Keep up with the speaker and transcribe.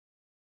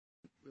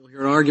We'll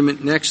hear an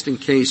argument next in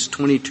Case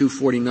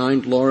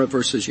 2249, Lora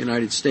versus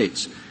United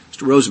States.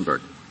 Mr.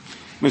 Rosenberg.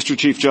 Mr.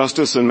 Chief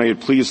Justice, and may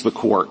it please the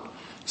Court,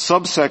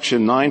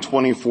 subsection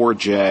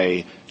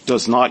 924J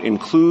does not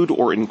include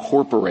or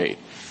incorporate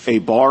a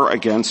bar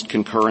against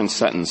concurrent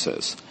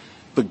sentences.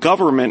 The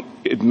government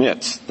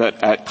admits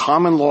that at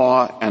common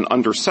law and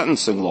under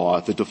sentencing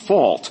law, the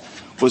default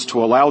was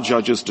to allow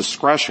judges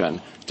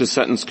discretion to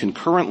sentence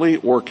concurrently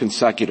or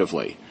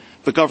consecutively.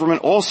 The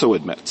government also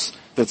admits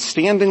that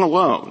standing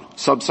alone,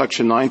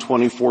 subsection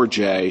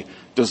 924J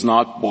does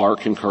not bar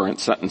concurrent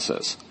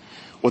sentences.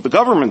 What the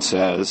government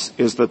says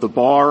is that the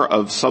bar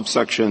of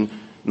subsection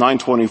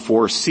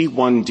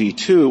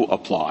 924C1D2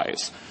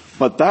 applies,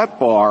 but that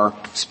bar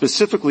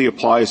specifically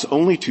applies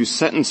only to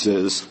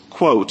sentences,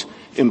 quote,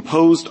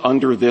 imposed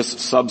under this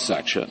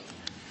subsection.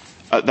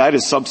 That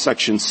is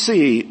subsection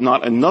C,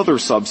 not another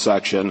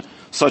subsection,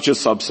 such as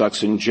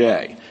subsection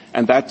J.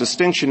 And that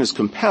distinction is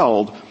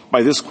compelled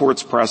by this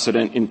Court's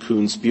precedent in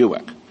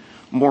Coons-Buick.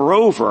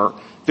 Moreover,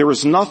 there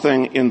is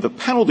nothing in the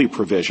penalty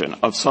provision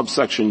of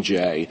subsection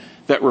J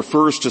that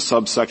refers to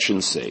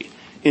subsection C.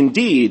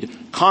 Indeed,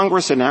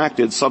 Congress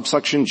enacted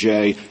subsection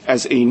J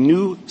as a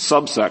new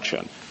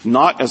subsection,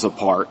 not as a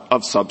part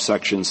of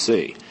subsection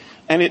C.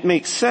 And it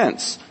makes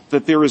sense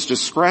that there is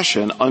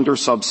discretion under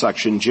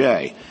subsection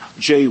J.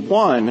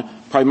 J1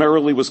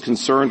 primarily was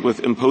concerned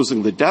with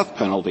imposing the death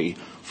penalty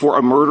for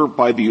a murder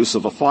by the use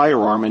of a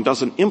firearm and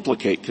doesn't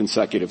implicate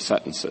consecutive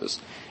sentences.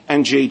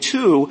 And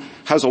J2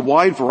 has a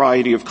wide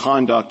variety of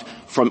conduct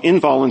from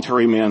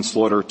involuntary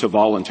manslaughter to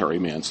voluntary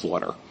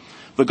manslaughter.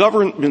 The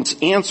government's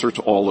answer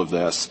to all of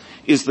this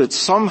is that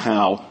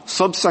somehow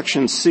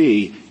subsection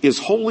C is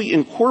wholly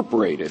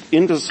incorporated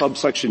into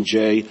subsection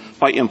J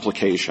by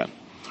implication.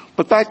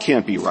 But that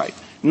can't be right.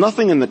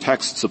 Nothing in the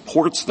text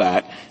supports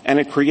that, and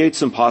it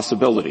creates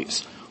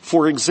impossibilities.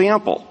 For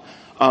example,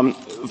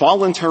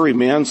 voluntary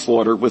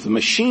manslaughter with a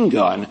machine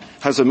gun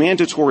has a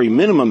mandatory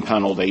minimum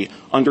penalty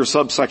under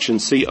subsection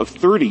C of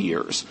 30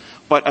 years,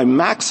 but a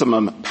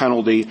maximum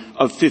penalty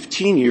of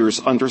 15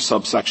 years under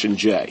subsection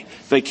J.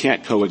 They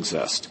can't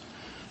coexist.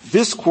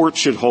 This Court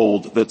should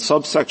hold that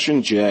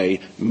subsection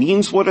J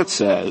means what it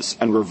says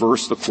and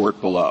reverse the Court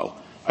below.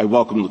 I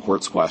welcome the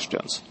Court's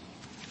questions.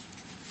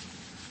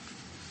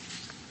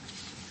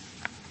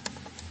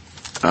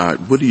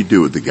 What do you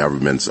do with the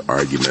government's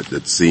argument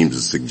that seems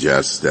to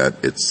suggest that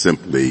it's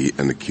simply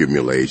an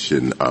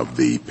accumulation of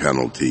the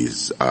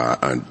penalties,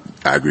 an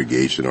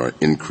aggregation or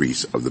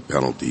increase of the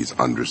penalties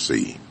under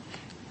C?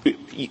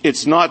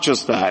 It's not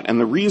just that, and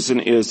the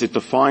reason is it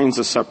defines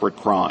a separate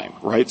crime,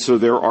 right? So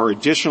there are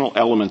additional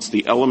elements,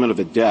 the element of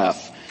a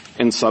death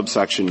in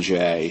subsection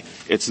J.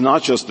 It's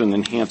not just an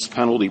enhanced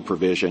penalty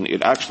provision.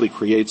 It actually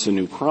creates a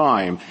new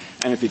crime.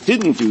 And if it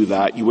didn't do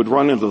that, you would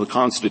run into the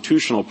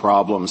constitutional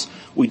problems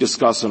we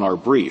discuss in our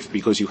brief,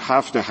 because you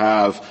have to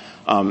have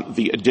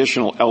the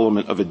additional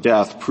element of a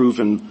death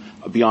proven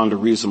beyond a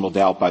reasonable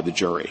doubt by the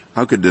jury.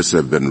 How could this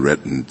have been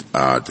written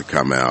to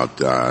come out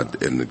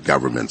in the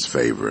government's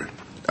favor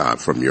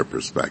from your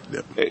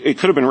perspective? It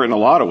could have been written a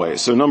lot of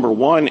ways. So number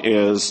one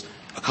is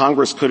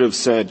Congress could have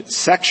said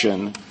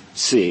section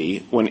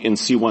C when in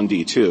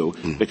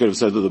C1D2. They could have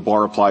said that the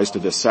bar applies to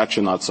this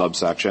section, not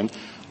subsection.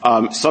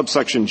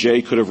 Subsection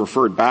J could have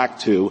referred back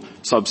to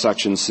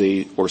subsection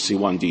C or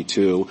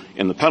C1D2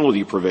 in the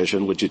penalty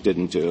provision, which it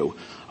didn't do.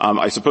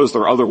 I suppose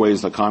there are other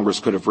ways that Congress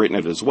could have written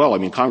it as well. I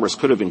mean, Congress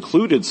could have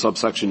included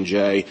subsection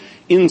J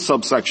in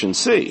subsection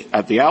C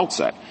at the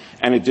outset,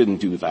 and it didn't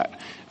do that.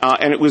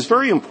 And it was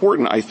very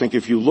important, I think,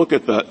 if you look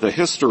at the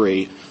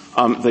history,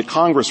 that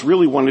Congress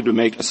really wanted to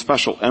make a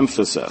special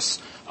emphasis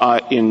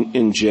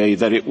in J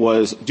that it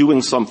was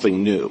doing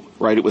something new,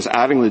 right? It was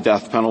adding the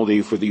death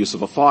penalty for the use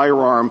of a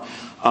firearm.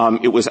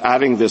 It was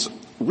adding this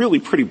really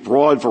pretty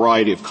broad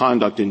variety of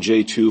conduct in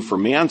J2 for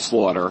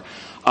manslaughter,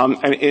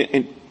 and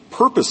it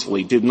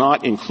purposely did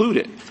not include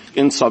it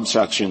in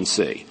subsection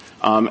C.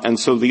 And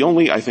so the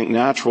only, I think,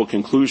 natural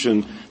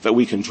conclusion that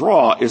we can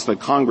draw is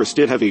that Congress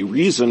did have a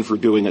reason for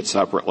doing it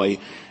separately,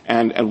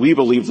 and we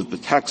believe that the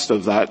text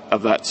of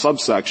that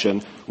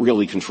subsection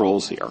really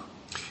controls here.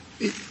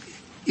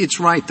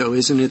 It's right, though,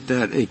 isn't it,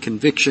 that a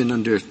conviction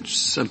under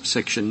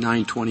subsection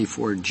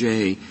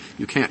 924J,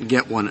 you can't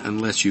get one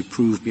unless you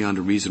prove beyond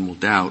a reasonable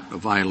doubt a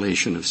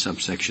violation of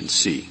subsection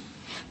C?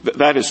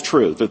 That is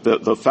true, that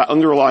the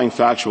underlying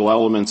factual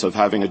elements of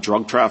having a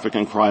drug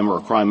trafficking crime or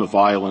a crime of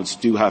violence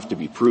do have to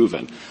be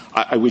proven.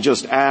 I would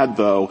just add,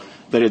 though,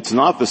 that it's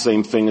not the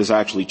same thing as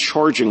actually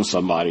charging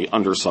somebody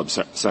under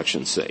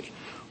subsection C,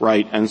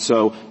 right? And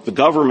so the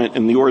government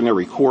in the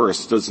ordinary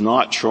course does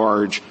not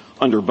charge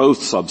under both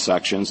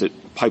subsections. It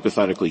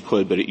hypothetically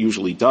could, but it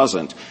usually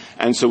doesn't.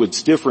 And so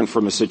it's different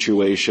from a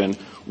situation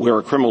where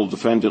a criminal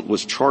defendant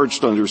was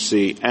charged under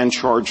C and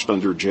charged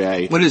under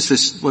J. What is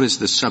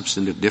the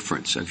substantive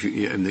difference?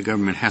 And the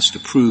government has to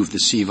prove the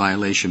C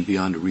violation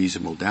beyond a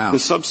reasonable doubt. The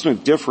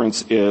substantive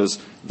difference is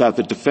that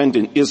the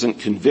defendant isn't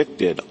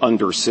convicted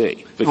under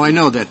C. I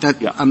know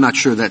that. Yeah. I'm not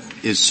sure that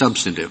is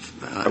substantive,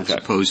 okay, as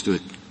opposed to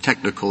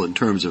technical in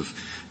terms of,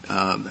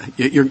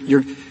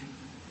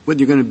 Whether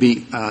you're going to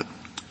be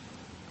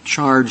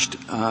charged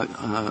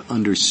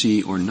under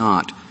C or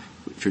not,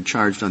 if you're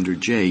charged under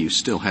J, you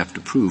still have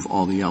to prove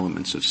all the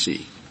elements of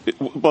C.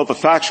 Well, the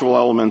factual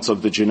elements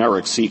of the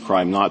generic C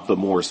crime, not the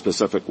more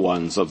specific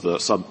ones of the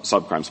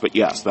subcrimes. But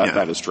yes,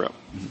 that is true.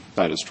 Mm-hmm.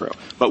 That is true.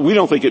 But we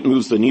don't think it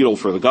moves the needle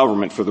for the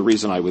government for the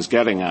reason I was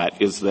getting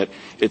at, is that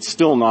it's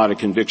still not a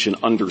conviction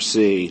under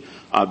C,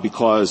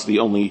 because the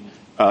only,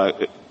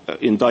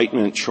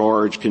 indictment,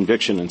 charge,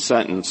 conviction, and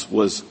sentence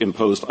was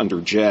imposed under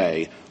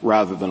J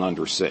rather than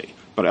under C.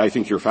 But I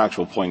think your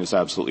factual point is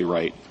absolutely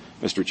right,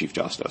 Mr. Chief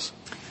Justice.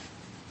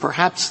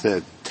 Perhaps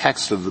the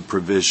text of the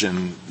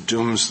provision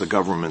dooms the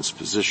government's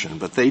position,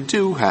 but they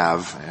do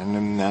have,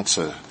 and that's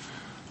a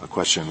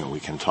question that we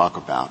can talk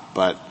about,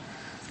 but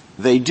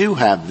they do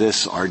have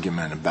this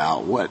argument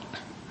about what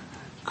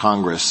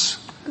Congress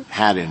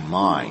had in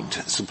mind.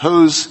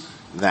 Suppose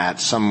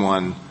that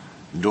someone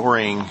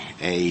during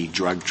a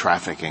drug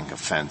trafficking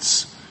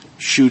offense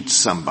shoots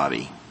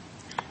somebody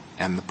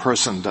and the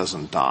person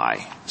doesn't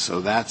die.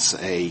 So that's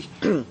a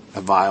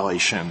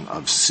violation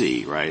of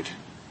C, right?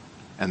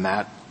 And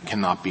that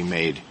cannot be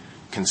made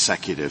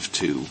consecutive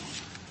to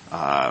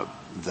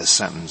the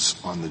sentence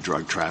on the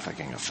drug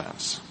trafficking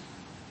offense.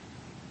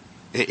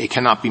 It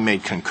cannot be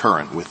made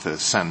concurrent with the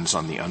sentence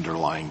on the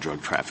underlying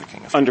drug trafficking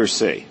offense. Under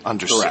C.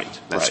 Under correct.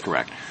 C. That's right.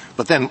 Correct.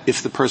 But then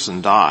if the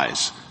person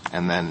dies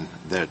and then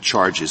the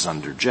charge is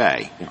under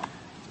J,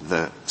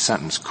 the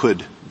sentence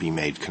could be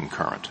made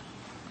concurrent.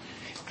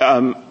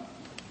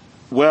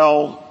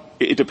 Well,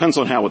 it depends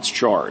on how it's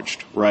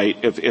charged, right?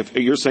 If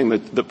you're saying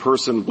that the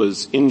person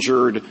was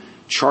injured,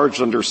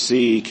 charged under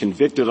C,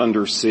 convicted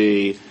under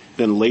C,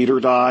 then later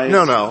dies?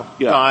 No.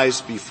 Dies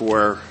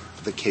before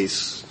the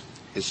case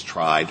is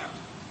tried.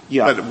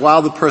 Yeah. But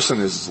while the person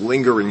is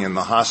lingering in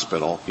the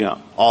hospital,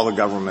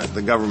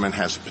 the government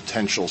has a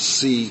potential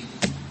C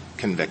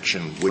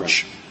conviction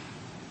which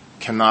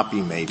cannot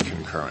be made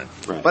concurrent.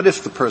 Right. But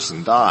if the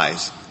person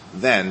dies,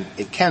 then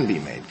it can be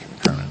made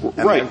concurrent.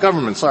 And the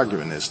government's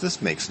argument is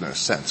this makes no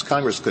sense.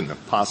 Congress couldn't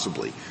have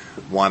possibly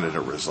wanted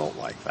a result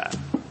like that.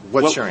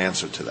 What's your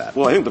answer to that?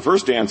 Well, I think the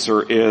first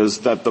answer is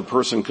that the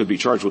person could be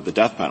charged with the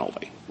death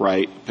penalty,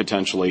 right,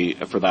 potentially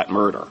for that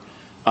murder.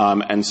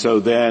 And so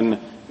then,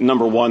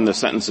 number one, the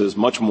sentence is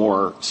much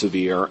more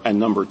severe, and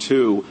number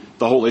two,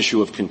 the whole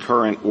issue of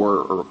concurrent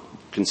or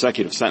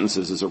consecutive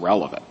sentences is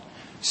irrelevant.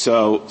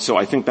 So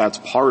I think that's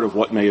part of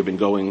what may have been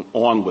going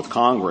on with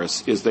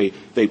Congress, is they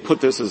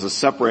put this as a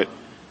separate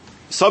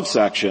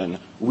subsection,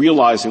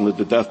 realizing that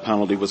the death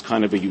penalty was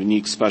kind of a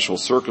unique special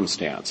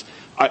circumstance.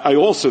 I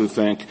also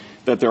think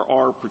that there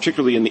are,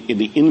 particularly in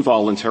the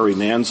involuntary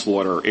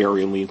manslaughter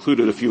area, and we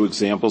included a few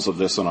examples of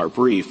this in our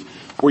brief,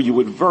 where you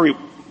would very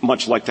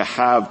much like to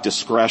have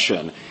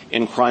discretion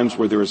in crimes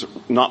where there is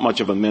not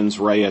much of a mens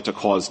rea to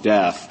cause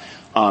death.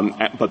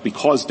 But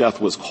because death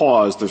was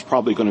caused, there's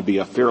probably going to be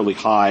a fairly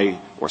high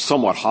or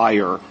somewhat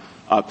higher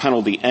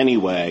penalty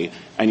anyway,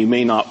 and you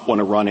may not want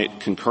to run it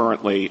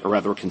concurrently or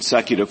rather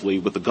consecutively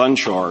with the gun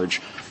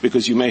charge,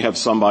 because you may have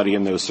somebody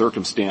in those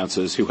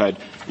circumstances who had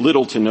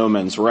little to no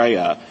mens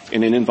rea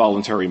in an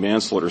involuntary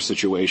manslaughter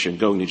situation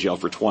going to jail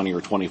for 20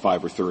 or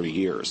 25 or 30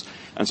 years.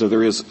 And so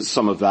there is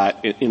some of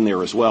that in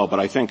there as well.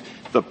 But I think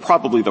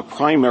probably the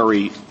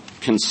primary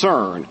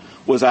concern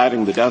was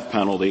adding the death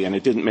penalty, and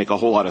it didn't make a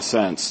whole lot of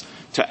sense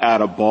to add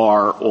a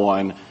bar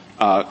on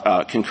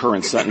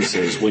concurrent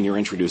sentences when you're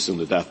introducing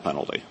the death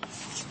penalty.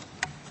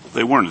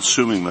 They weren't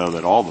assuming, though,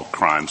 that all the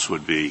crimes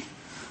would be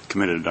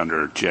committed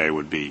under J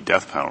would be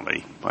death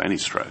penalty by any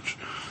stretch.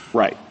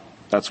 Right.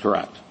 That's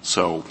correct.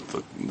 So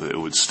it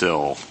would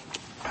still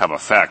have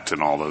effect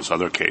in all those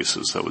other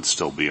cases that would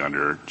still be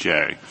under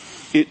J.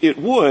 It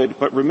would,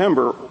 but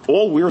remember,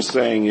 all we're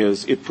saying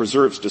is it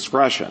preserves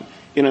discretion.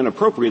 In an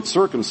appropriate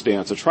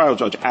circumstance, a trial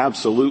judge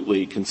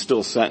absolutely can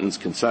still sentence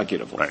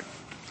consecutively. Right.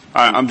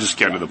 I'm just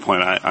getting to the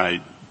point.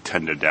 I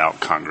tend to doubt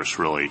Congress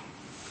really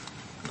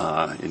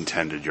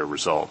intended your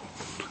result.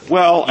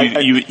 Well,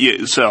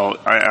 so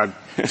I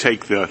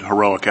take the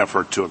heroic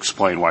effort to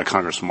explain why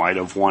Congress might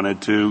have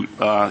wanted to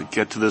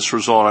get to this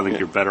result. I think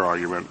your better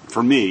argument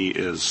for me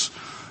is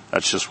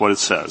that's just what it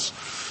says.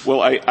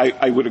 Well,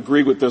 I would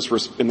agree with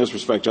this in this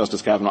respect,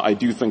 Justice Kavanaugh. I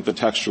do think the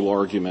textual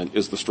argument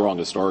is the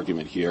strongest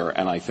argument here,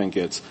 and I think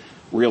it's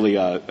really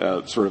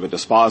a sort of a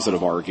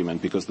dispositive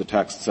argument because the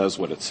text says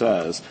what it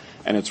says,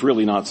 and it's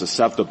really not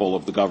susceptible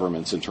of the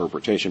government's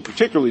interpretation,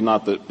 particularly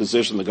not the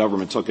position the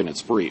government took in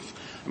its brief.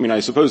 I mean, I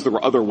suppose there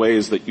were other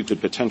ways that you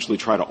could potentially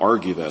try to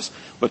argue this,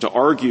 but to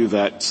argue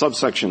that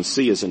subsection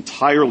C is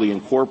entirely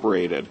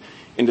incorporated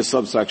into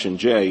subsection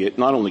J, it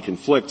not only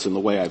conflicts in the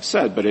way I've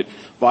said, but it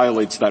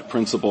violates that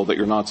principle that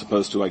you're not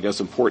supposed to, I guess,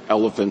 import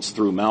elephants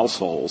through mouse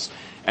holes.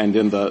 And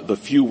in the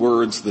few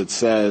words that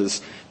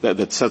says,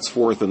 that sets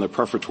forth in the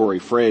prefatory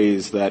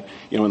phrase that,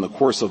 in the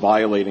course of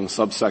violating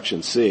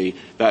subsection C,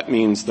 that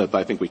means that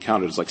I think we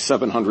counted as like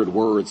 700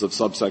 words of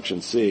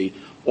subsection C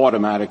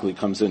automatically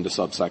comes into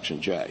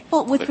subsection J.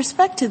 Well, with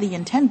respect to the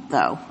intent,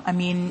 though, I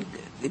mean,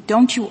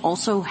 don't you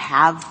also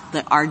have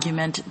the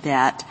argument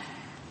that,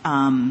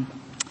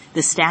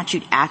 the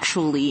statute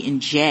actually in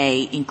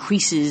J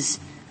increases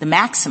the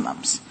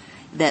maximums.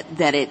 That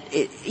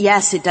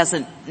yes, it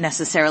doesn't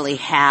necessarily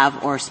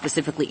have or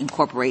specifically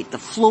incorporate the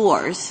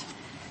floors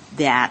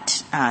that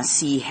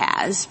C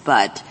has,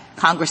 but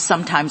Congress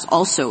sometimes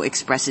also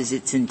expresses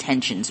its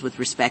intentions with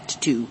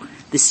respect to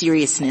the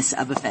seriousness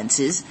of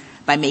offenses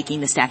by making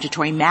the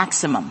statutory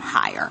maximum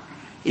higher.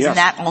 Isn't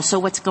that also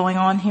what's going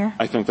on here?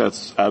 I think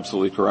that's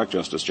absolutely correct,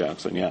 Justice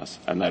Jackson, yes.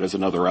 And that is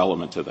another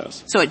element to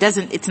this. So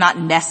it's not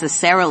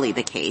necessarily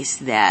the case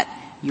that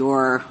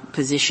your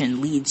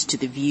position leads to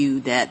the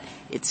view that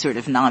it's sort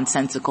of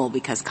nonsensical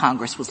because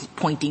Congress was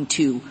pointing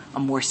to a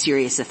more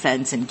serious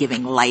offense and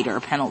giving lighter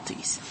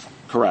penalties.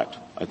 Correct.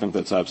 I think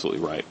that's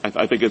absolutely right.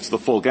 I think it's the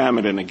full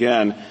gamut. And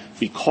again,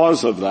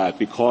 because of that,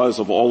 because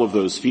of all of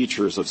those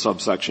features of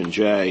subsection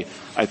J,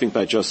 I think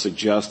that just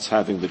suggests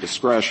having the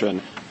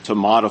discretion to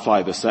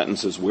modify the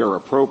sentences where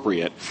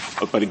appropriate.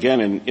 But again,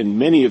 in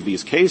many of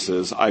these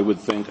cases, I would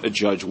think a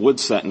judge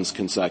would sentence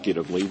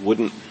consecutively,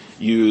 wouldn't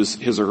use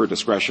his or her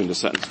discretion to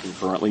sentence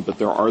concurrently, but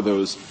there are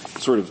those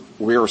sort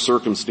of rare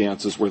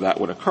circumstances where that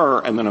would occur.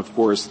 And then, of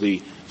course,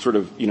 the sort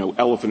of,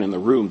 elephant in the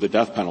room, the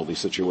death penalty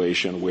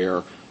situation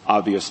where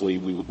obviously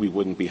we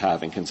wouldn't be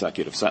having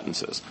consecutive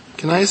sentences.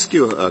 Can I ask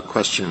you a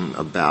question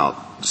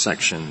about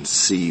section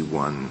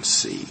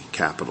C1C,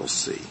 capital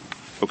C?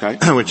 Okay.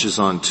 Which is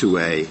on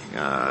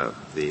 2A,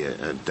 the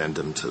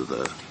addendum to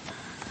the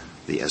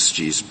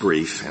SG's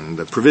brief. And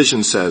the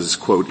provision says,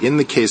 quote, in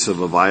the case of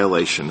a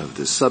violation of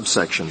this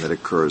subsection that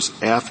occurs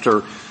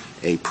after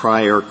a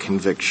prior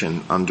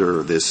conviction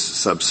under this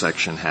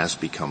subsection has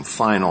become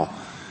final,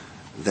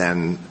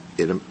 then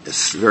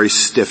very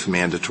stiff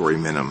mandatory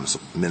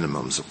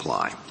minimums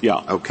apply. Yeah.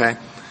 Okay?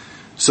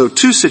 So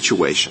two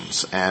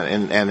situations,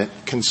 and it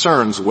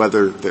concerns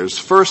whether there's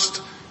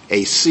first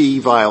a C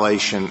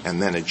violation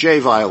and then a J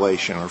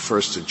violation, or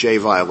first a J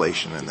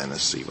violation and then a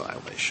C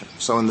violation.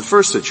 So in the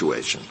first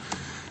situation,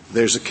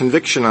 there's a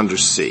conviction under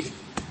C.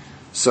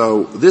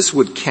 So this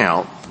would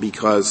count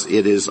because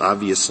it is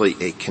obviously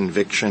a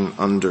conviction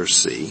under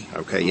C,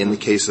 okay, in the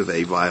case of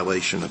a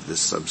violation of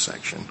this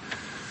subsection,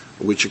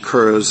 which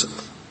occurs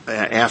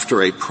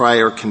after a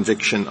prior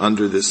conviction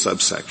under this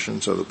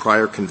subsection. So the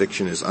prior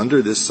conviction is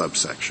under this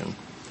subsection.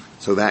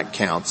 So that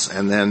counts.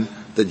 And then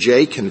the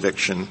J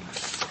conviction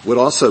would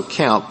also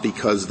count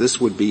because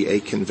this would be a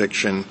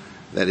conviction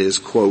that is,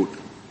 quote,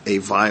 a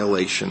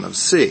violation of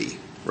C,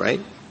 right?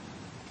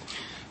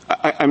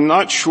 I'm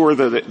not sure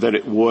that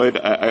it would.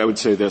 I would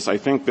say this. I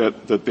think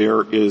that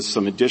there is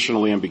some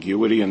additional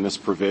ambiguity in this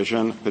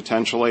provision,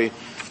 potentially.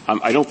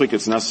 I don't think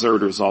it's necessary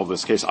to resolve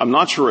this case. I'm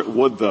not sure it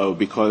would, though,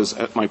 because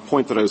my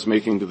point that I was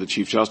making to the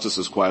Chief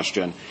Justice's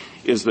question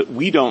is that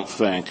we don't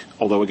think,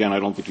 although, again, I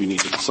don't think we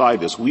need to decide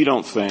this, we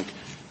don't think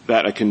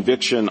that a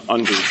conviction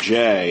under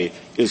J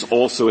is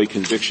also a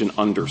conviction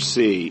under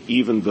C,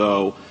 even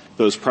though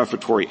those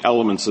prefatory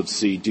elements of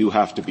C do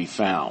have to be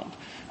found.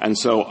 And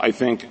so I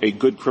think a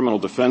good criminal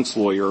defense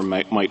lawyer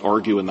might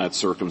argue in that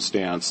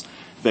circumstance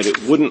that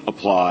it wouldn't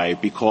apply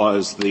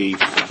because the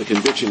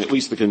conviction, at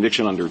least the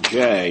conviction under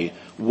J,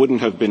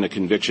 wouldn't have been a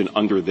conviction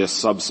under this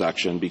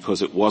subsection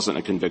because it wasn't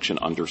a conviction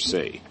under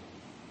C.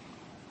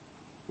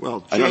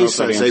 Well, J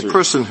says a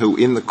person who,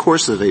 in the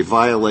course of a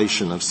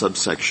violation of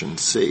subsection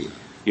C,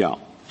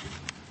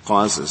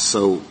 causes.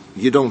 So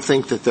you don't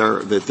think that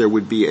there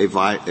would be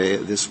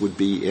this would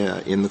be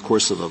in the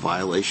course of a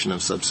violation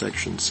of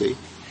subsection C?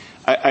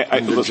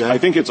 I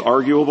think it's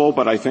arguable,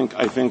 but I think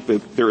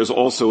that there is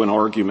also an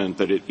argument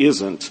that it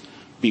isn't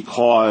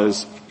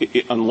because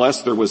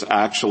unless there was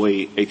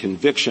actually a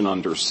conviction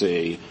under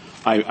C,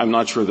 I'm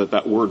not sure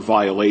that word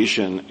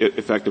violation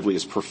effectively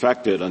is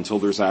perfected until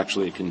there's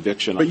actually a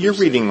conviction under C. But you're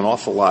reading an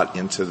awful lot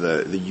into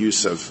the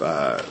use of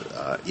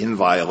in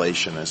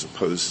violation as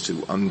opposed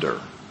to under.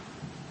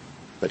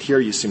 But here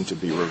you seem to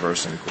be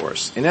reversing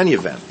course. In any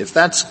event, if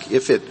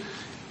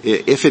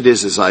it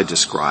is as I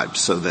described,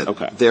 so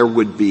that there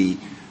would be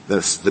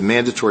the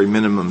mandatory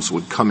minimums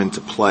would come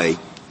into play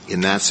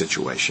in that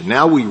situation.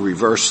 Now we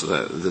reverse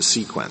the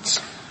sequence.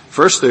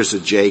 First there's a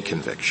J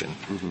conviction,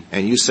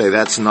 and you say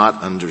that's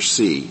not under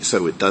C,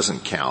 so it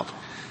doesn't count.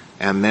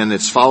 And then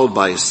it's followed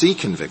by a C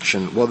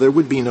conviction. Well, there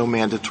would be no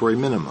mandatory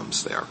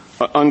minimums there.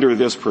 Under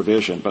this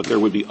provision, but there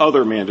would be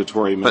other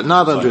mandatory minimums. But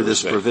not under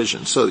this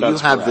provision. So you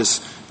have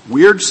this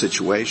weird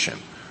situation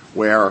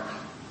where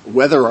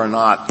whether or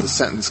not the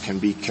sentence can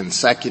be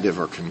consecutive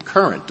or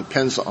concurrent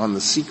depends on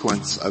the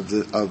sequence of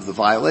the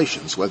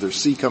violations, whether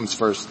C comes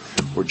first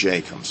or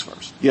J comes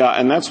first. Yeah,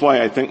 and that's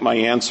why I think my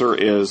answer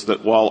is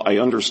that while I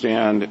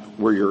understand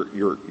where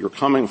you're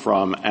coming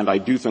from, and I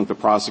do think the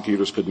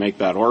prosecutors could make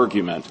that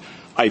argument,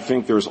 I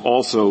think there's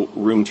also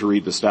room to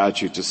read the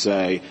statute to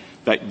say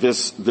that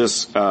this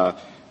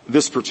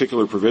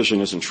particular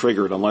provision isn't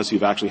triggered unless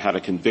you've actually had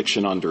a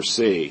conviction under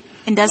C.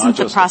 And doesn't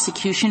the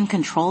prosecution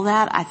control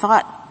that? I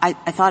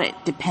thought it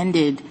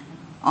depended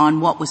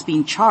on what was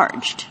being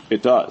charged.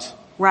 It does.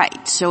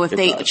 Right. So if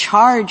they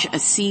charge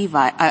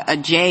a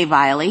J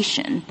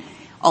violation,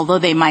 although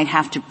they might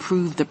have to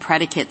prove the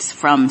predicates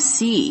from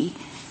C,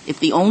 If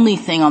the only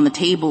thing on the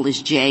table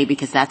is J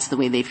because that's the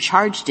way they've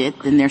charged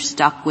it, then they're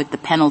stuck with the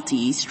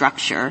penalty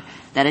structure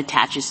that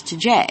attaches to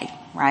J,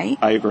 right?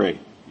 I agree.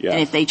 Yes.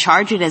 And if they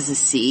charge it as a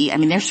C, I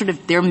mean,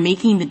 they're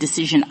making the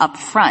decision up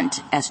front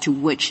as to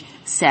which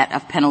set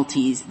of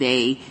penalties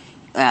they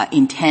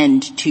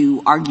intend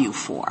to argue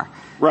for.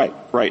 Right.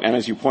 And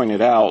as you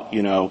pointed out,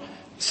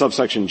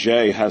 subsection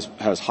J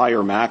has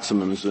higher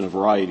maximums in a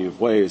variety of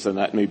ways, and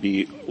that may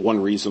be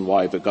one reason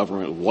why the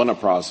government would want to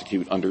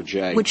prosecute under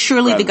J. Which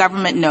surely the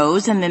government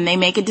knows, and then they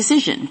make a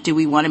decision. Do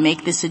we want to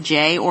make this a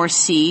J or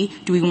C?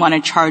 Do we want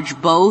to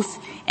charge both?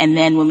 And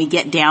then when we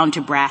get down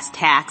to brass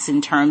tacks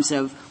in terms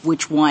of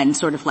which one,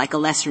 sort of like a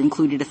lesser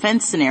included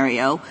offense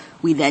scenario,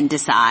 we then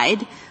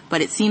decide. But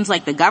it seems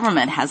like the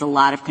government has a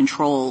lot of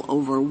control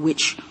over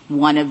which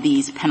one of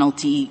these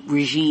penalty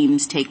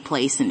regimes take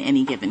place in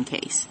any given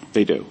case.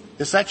 They do.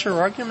 Is that your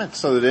argument?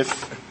 So that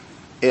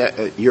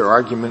if your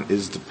argument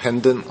is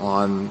dependent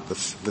on the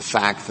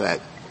fact that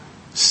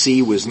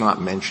C was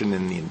not mentioned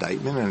in the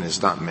indictment and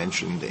is not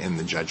mentioned in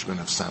the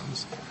judgment of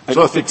sentence.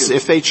 So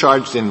if they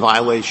charged in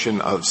violation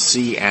of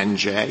C and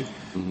J,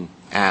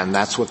 and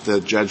that's what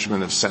the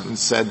judgment of sentence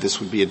said, this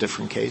would be a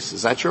different case.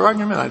 Is that your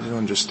argument? I didn't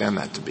understand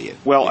that to be it.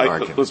 Well,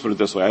 let's put it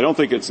this way. I don't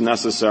think it's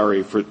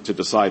necessary to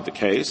decide the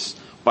case,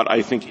 but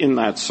I think in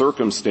that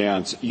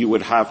circumstance you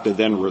would have to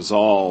then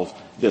resolve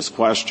this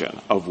question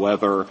of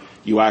whether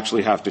you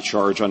actually have to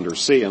charge under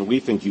C, and we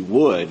think you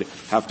would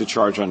have to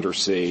charge under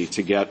C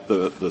to get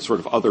the sort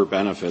of other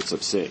benefits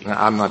of C.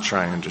 Now, I'm not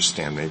trying to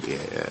understand. Maybe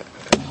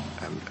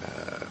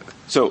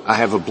so I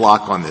have a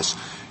block on this.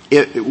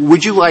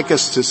 Would you like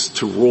us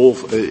to rule?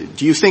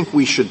 Do you think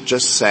we should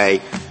just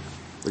say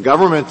the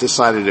government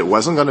decided it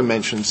wasn't going to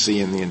mention C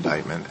in the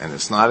indictment, and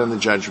it's not in the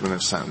judgment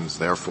of sentence,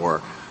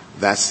 therefore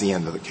that's the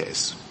end of the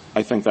case?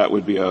 I think that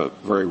would be a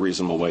very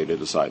reasonable way to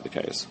decide the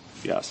case.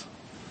 Yes.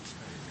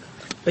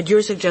 But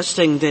you're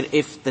suggesting that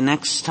if the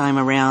next time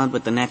around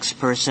with the next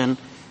person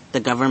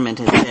the government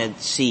has said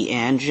C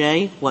and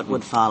J, what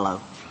would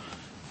follow?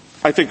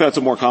 I think that's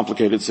a more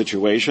complicated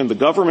situation. The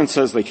government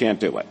says they can't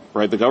do it,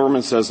 right? The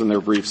government says in their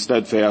brief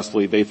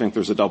steadfastly they think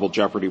there's a double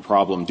jeopardy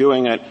problem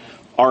doing it.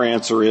 Our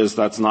answer is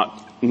that's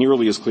not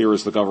nearly as clear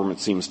as the government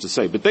seems to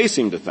say, but they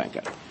seem to think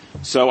it.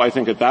 So I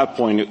think at that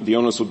point the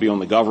onus would be on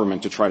the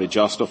government to try to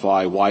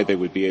justify why they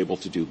would be able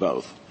to do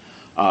both,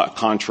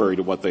 contrary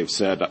to what they've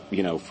said,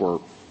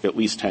 for at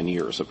least 10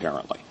 years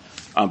apparently.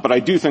 But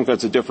I do think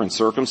that's a different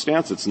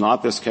circumstance. It's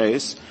not this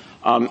case.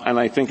 And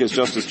I think as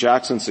Justice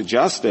Jackson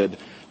suggested,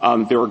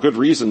 there are good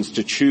reasons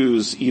to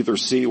choose either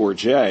C or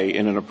J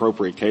in an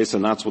appropriate case,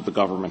 and that's what the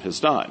government has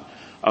done.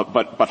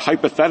 But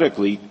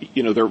hypothetically,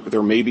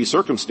 there may be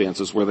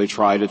circumstances where they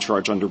try to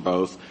charge under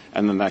both,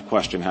 and then that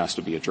question has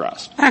to be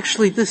addressed.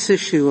 Actually, this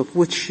issue of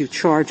which you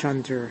charge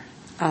under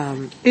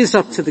is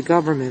up to the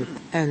government,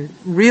 and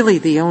really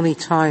the only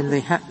time they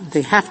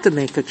have to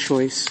make a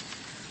choice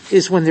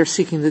is when they're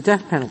seeking the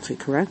death penalty,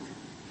 correct?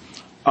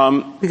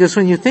 Because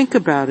when you think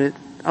about it,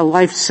 a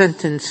life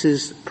sentence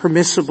is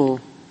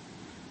permissible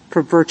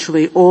for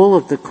virtually all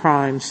of the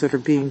crimes that are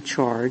being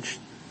charged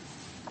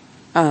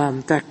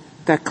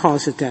that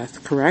cause a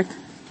death, correct?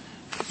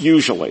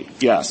 Usually,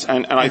 yes.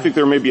 And I think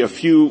there may be a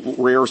few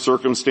rare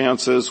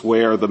circumstances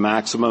where the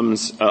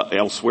maximums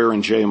elsewhere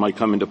in J might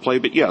come into play,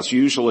 but yes,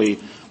 usually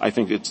I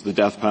think it's the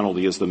death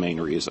penalty is the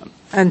main reason.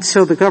 And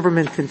so the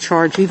government can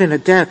charge even a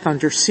death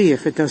under C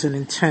if it doesn't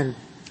intend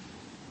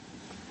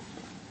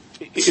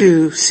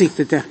to seek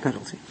the death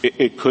penalty.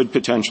 It could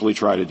potentially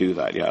try to do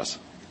that, yes.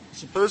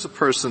 Suppose a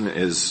person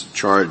is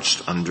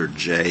charged under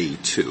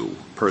J2,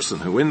 a person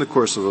who in the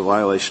course of a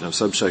violation of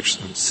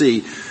subsection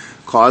C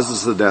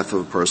causes the death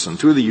of a person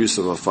through the use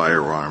of a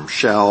firearm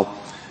shall,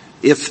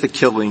 if the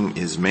killing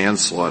is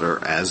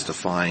manslaughter as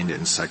defined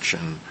in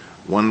section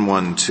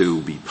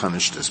 112, be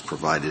punished as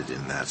provided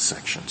in that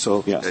section.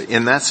 So yes.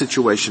 In that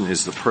situation,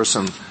 is the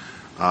person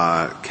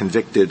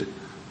convicted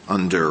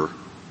under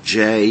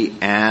J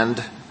and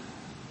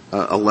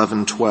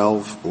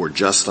 1112 or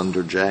just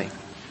under J?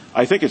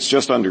 I think it's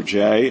just under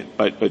J,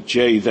 but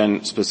J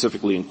then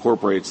specifically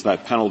incorporates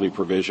that penalty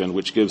provision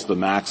which gives the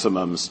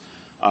maximums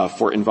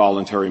for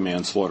involuntary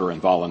manslaughter and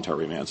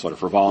voluntary manslaughter.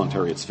 For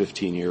voluntary it's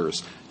 15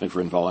 years, and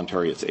for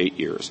involuntary it's 8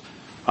 years.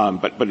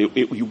 But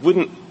you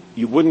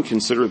wouldn't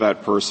consider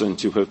that person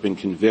to have been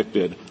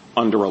convicted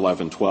under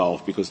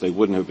 1112 because they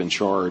wouldn't have been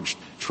charged,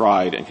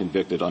 tried, and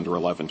convicted under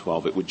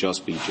 1112. It would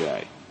just be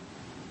J.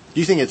 Do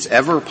you think it's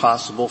ever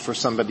possible for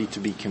somebody to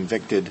be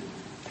convicted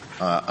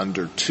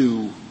under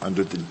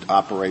the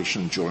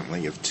operation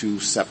jointly of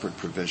two separate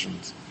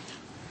provisions?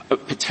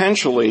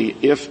 Potentially,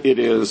 if it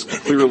is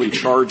clearly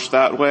charged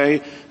that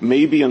way,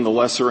 maybe in the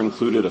lesser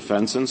included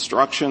offense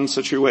instruction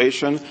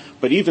situation.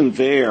 But even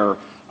there,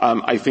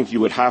 I think you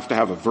would have to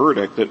have a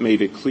verdict that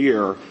made it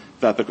clear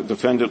that the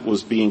defendant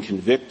was being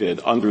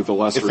convicted under the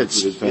lesser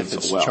included offense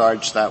as well. If it's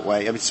charged that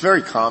way, it's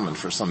very common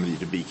for somebody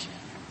to be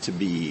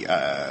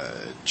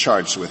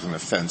charged with an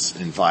offense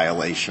in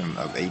violation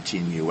of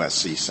 18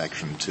 U.S.C.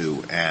 Section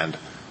 2 and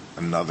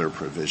another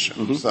provision.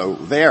 Mm-hmm. So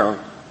there,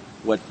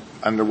 what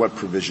Under what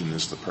provision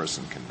is the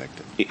person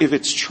convicted? If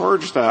it's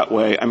charged that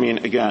way, I mean,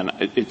 again,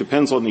 it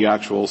depends on the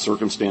actual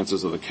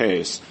circumstances of the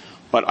case.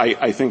 But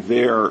I think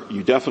there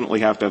you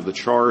definitely have to have the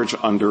charge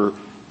under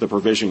the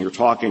provision you're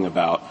talking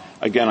about.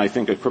 Again, I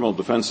think a criminal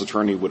defense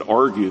attorney would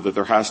argue that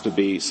there has to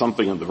be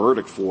something in the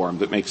verdict form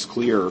that makes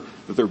clear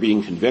that they're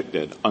being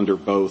convicted under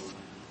both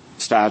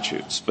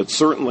statutes. But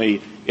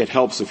certainly it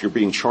helps if you're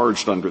being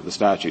charged under the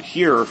statute.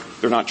 Here,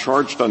 they're not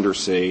charged under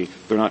C,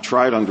 they're not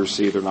tried under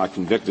C, they're not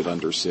convicted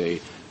under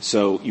C.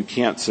 So you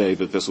can't say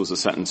that this was a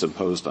sentence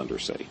imposed under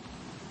C.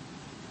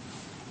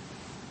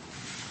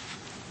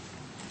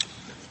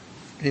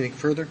 Anything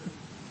further?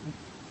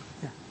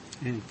 Yeah.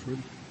 Anything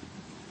further?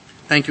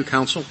 Thank you,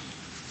 counsel.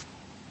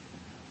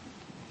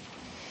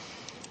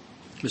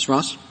 Ms.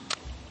 Ross?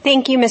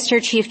 Thank you,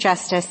 Mr. Chief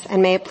Justice,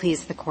 and may it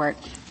please the Court.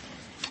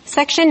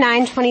 Section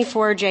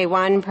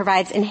 924J1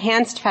 provides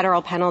enhanced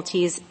federal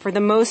penalties for the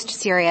most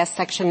serious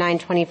Section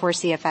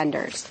 924C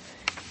offenders,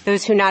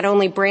 those who not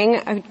only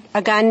bring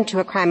a gun to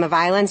a crime of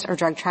violence or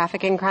drug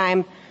trafficking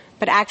crime,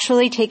 but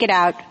actually take it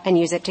out and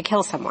use it to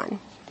kill someone.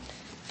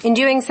 In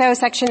doing so,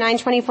 Section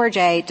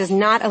 924J does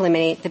not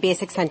eliminate the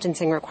basic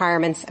sentencing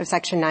requirements of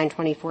Section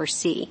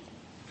 924C.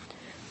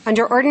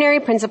 Under ordinary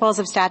principles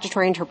of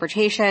statutory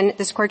interpretation,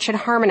 this Court should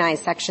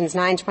harmonize Sections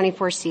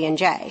 924C and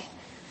J.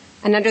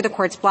 And under the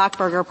Court's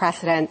Blockberger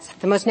precedents,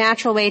 the most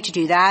natural way to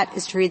do that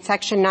is to read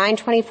Section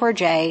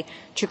 924J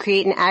to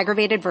create an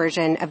aggravated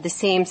version of the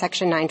same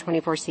Section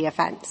 924C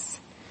offense.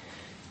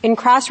 In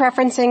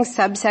cross-referencing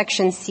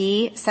subsection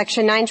C,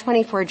 Section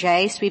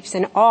 924J sweeps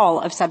in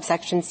all of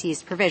subsection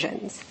C's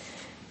provisions.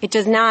 It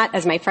does not,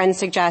 as my friend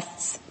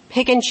suggests,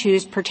 pick and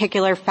choose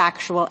particular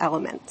factual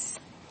elements.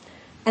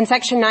 And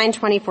Section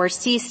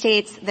 924C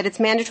states that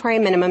its mandatory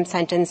minimum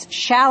sentence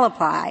shall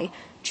apply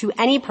to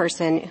any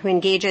person who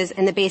engages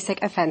in the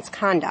basic offense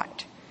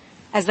conduct.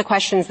 As the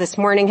questions this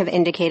morning have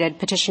indicated,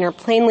 petitioner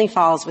plainly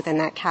falls within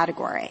that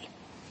category.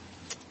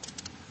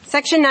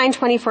 Section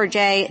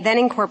 924J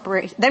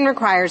then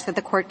requires that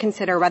the Court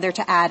consider whether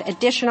to add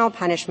additional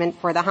punishment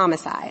for the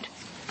homicide.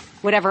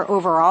 Whatever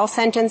overall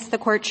sentence the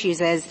Court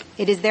chooses,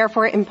 it is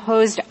therefore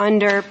imposed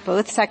under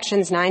both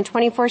Sections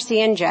 924C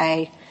and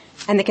J,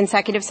 and the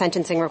consecutive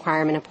sentencing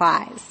requirement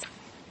applies.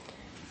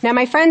 Now,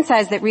 my friend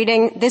says that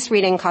this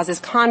reading causes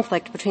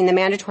conflict between the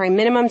mandatory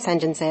minimum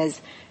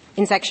sentences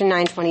in Section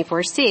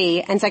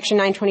 924C and Section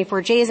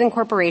 924J's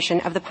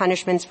incorporation of the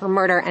punishments for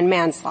murder and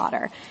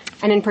manslaughter,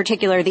 and in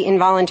particular the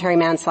involuntary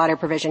manslaughter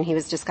provision he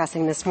was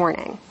discussing this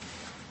morning.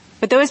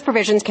 But those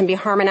provisions can be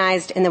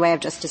harmonized in the way I've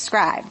just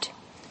described.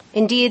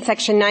 Indeed,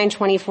 Section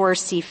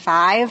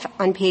 924C5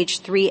 on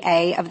page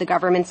 3A of the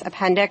government's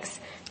appendix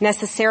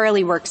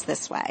necessarily works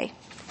this way.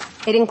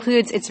 It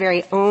includes its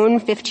very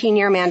own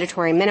 15-year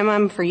mandatory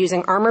minimum for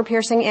using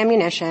armor-piercing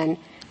ammunition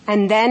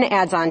and then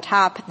adds on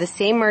top the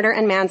same murder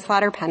and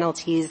manslaughter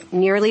penalties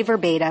nearly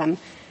verbatim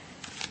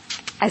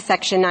as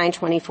Section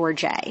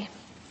 924J.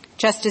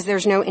 Just as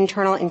there's no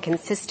internal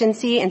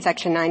inconsistency in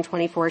Section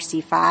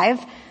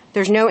 924C5,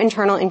 there's no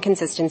internal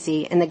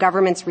inconsistency in the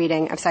government's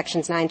reading of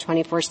Sections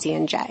 924C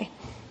and J.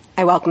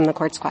 I welcome the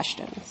Court's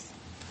questions.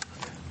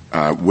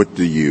 What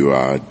do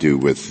you do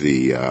with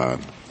the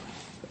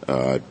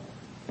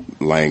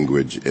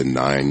language in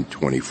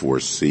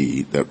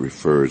 924C that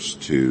refers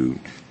to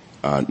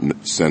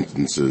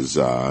sentences,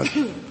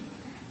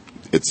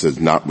 it says,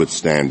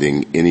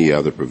 notwithstanding any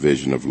other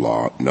provision of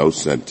law, no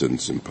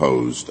sentence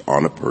imposed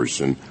on a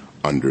person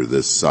under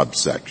this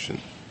subsection.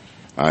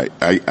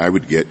 I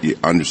would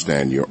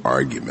understand your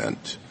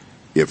argument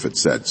if it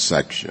said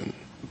section,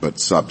 but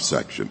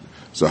subsection.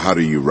 So how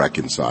do you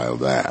reconcile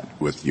that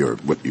with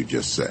what you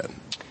just said?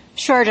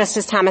 Sure,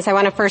 Justice Thomas. I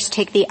want to first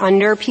take the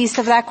under piece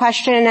of that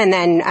question and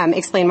then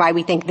explain why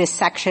we think this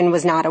section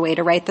was not a way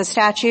to write the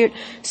statute.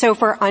 So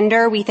for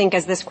under, we think,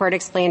 as this Court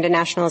explained in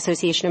National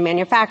Association of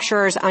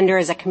Manufacturers, under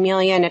is a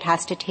chameleon. It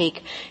has to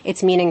take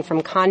its meaning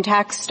from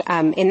context.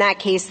 In that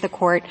case, the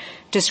Court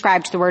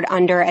described the word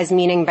under as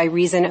meaning by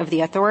reason of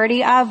the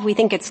authority of. We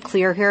think it's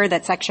clear here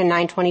that Section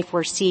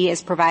 924C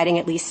is providing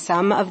at least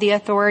some of the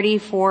authority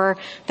for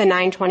the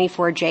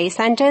 924J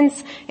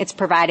sentence. It's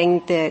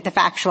providing the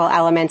factual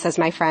elements, as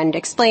my friend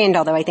explained,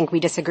 although I think we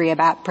disagree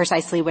about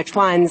precisely which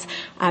ones.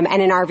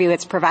 And in our view,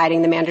 it's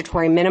providing the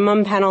mandatory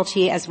minimum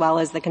penalty as well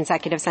as the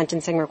consecutive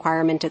sentencing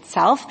requirement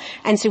itself.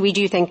 And so we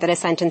do think that a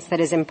sentence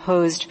that is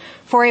imposed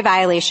for a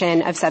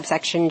violation of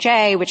subsection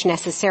J, which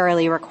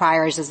necessarily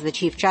requires, as the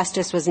Chief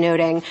Justice was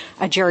noting,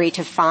 a jury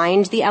to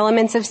find the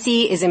elements of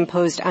C, is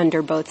imposed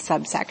under both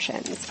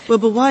subsections. Well,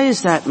 but why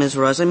is that, Ms.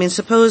 Ross? I mean,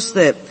 suppose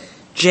that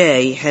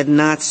J had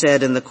not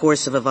said in the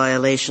course of a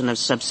violation of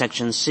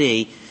subsection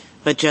C,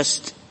 but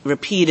just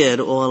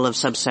repeated all of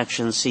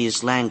subsection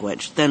C's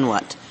language. Then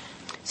what?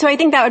 So I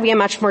think that would be a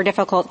much more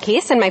difficult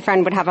case, and my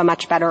friend would have a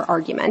much better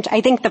argument. I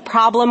think the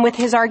problem with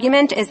his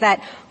argument is that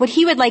what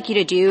he would like you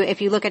to do,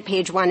 if you look at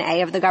page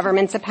 1A of the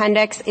government's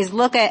appendix, is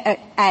look at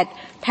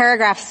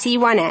paragraph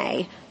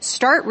C1A,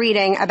 start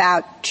reading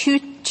about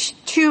two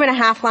and a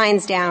half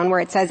lines down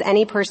where it says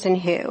any person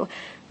who,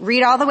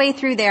 read all the way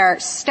through there,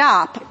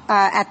 stop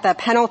at the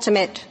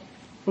penultimate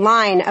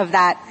line of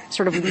that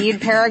sort of lead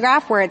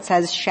paragraph where it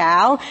says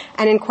shall,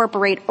 and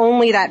incorporate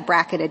only that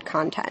bracketed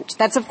content.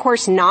 That's, of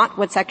course, not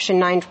what Section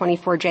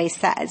 924J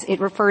says. It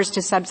refers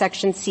to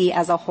subsection C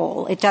as a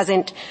whole. It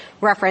doesn't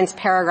reference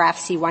paragraph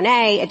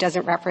C1A. It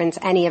doesn't reference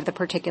any of the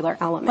particular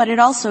elements. But it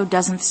also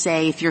doesn't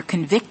say if you're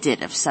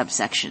convicted of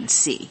subsection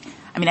C.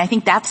 I mean, I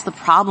think that's the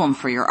problem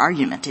for your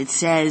argument. It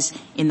says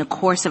in the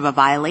course of a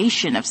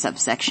violation of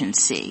subsection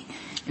C.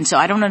 And so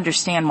I don't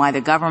understand why the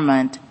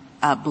government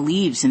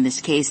believes in this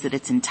case that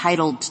it's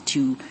entitled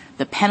to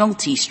the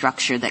penalty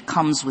structure that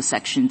comes with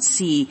Section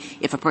C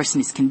if a person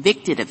is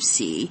convicted of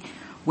C,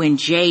 when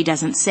J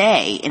doesn't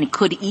say, and it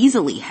could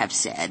easily have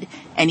said,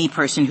 any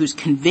person who's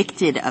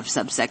convicted of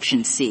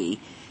subsection C,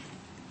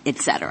 et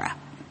cetera.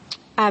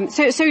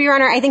 So, Your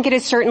Honor, I think it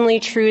is certainly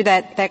true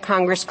that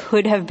Congress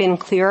could have been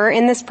clearer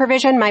in this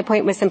provision. My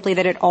point was simply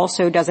that it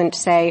also doesn't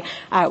say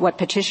what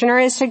petitioner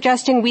is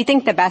suggesting. We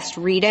think the best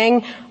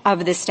reading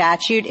of the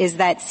statute is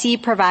that C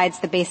provides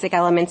the basic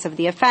elements of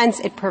the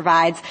offense. It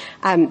provides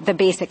the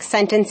basic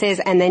sentences,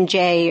 and then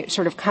J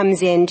sort of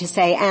comes in to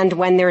say, and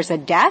when there's a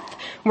death,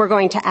 we're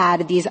going to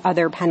add these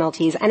other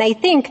penalties. And I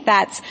think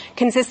that's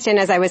consistent,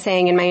 as I was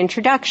saying in my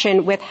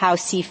introduction, with how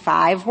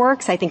C5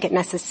 works. I think it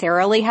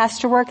necessarily has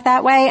to work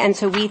that way, and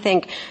so we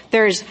think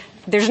there's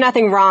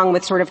nothing wrong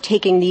with sort of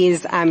taking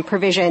these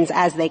provisions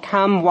as they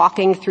come,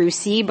 walking through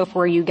C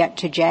before you get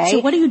to J. So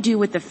what do you do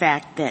with the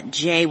fact that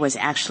J was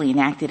actually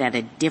enacted at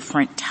a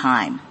different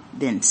time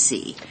than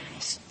C?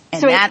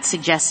 And so that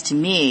suggests to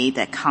me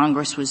that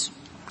Congress was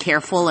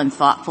careful and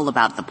thoughtful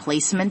about the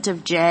placement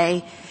of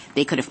J.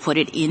 They could have put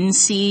it in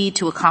C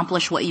to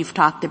accomplish what you've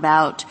talked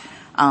about,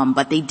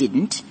 but they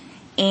didn't.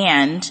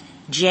 And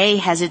J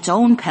has its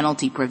own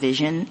penalty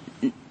provision,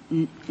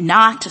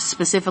 not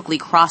specifically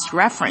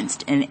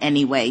cross-referenced in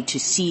any way to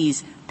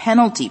C's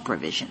penalty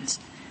provisions.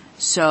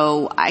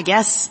 So I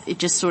guess it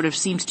just sort of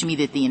seems to me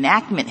that the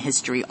enactment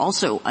history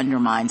also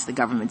undermines the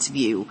government's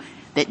view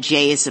that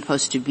J is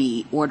supposed to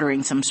be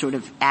ordering some sort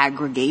of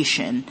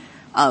aggregation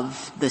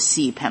of the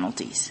C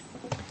penalties.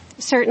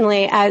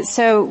 Certainly.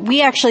 So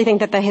we actually think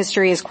that the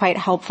history is quite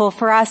helpful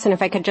for us, and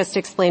if I could just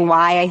explain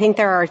why. I think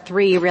there are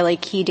three really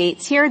key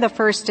dates here. The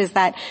first is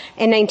that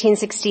in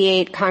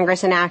 1968,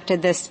 Congress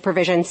enacted this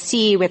provision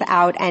C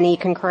without any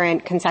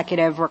concurrent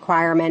consecutive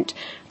requirement.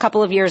 A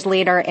couple of years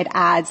later, it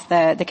adds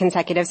the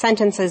consecutive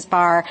sentences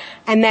bar.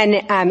 And then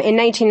in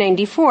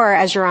 1994,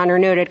 as Your Honor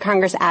noted,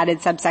 Congress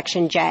added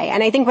subsection J.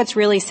 And I think what's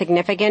really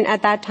significant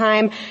at that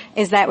time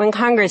is that when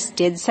Congress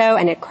did so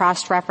and it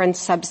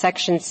cross-referenced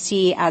subsection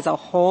C as a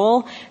whole,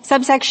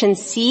 subsection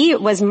C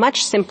was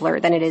much simpler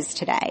than it is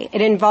today.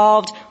 It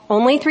involved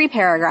only three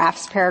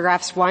paragraphs,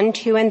 paragraphs 1,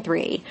 2, and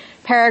 3.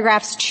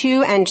 Paragraphs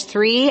 2 and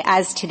 3,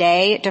 as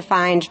today,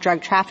 defined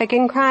drug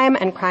trafficking crime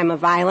and crime of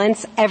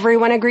violence.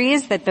 Everyone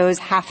agrees that those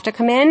have to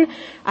come in,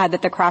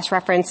 that the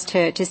cross-reference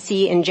to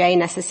C and J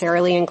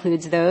necessarily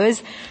includes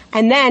those.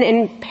 And then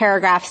in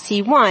paragraph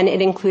C1,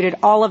 it included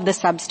all of the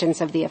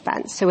substance of the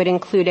offense. So it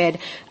included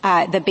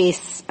the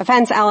base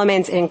offense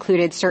elements. It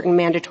included certain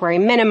mandatory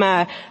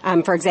minima,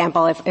 for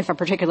example, if a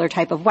particular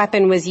type of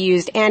weapon was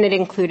used, and it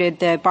included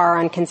the bar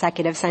on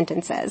consecutive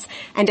sentences.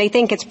 And I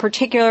think it's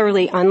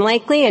particularly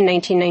unlikely in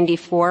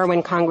 1994,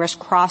 when Congress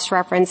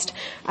cross-referenced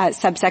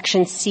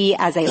subsection C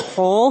as a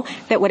whole,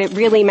 that what it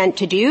really meant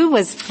to do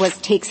was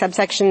take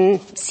subsection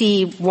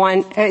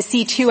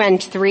C2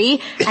 and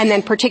 3, and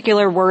then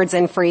particular words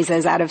and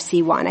phrases out of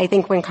C1. I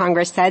think when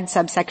Congress said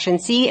subsection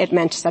C, it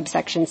meant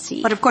subsection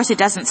C. But of course it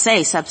doesn't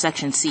say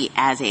subsection C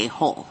as a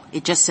whole.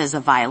 It just says a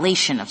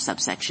violation of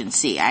subsection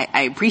C.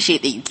 I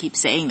appreciate that you keep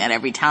saying that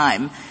every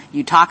time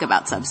you talk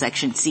about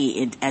subsection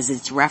C as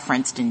it's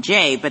referenced in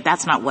J, but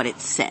that's not what it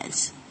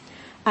says.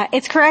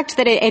 It's correct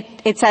that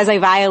it says a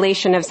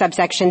violation of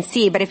subsection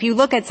C, but if you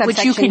look at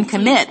subsection C... Which you can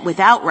commit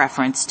without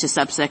reference to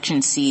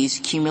subsection C's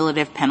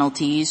cumulative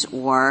penalties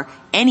or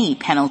any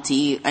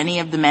penalty, any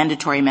of the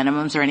mandatory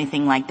minimums or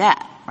anything like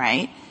that,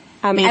 right?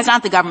 I mean, it's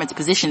not the government's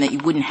position that you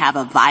wouldn't have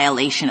a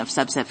violation of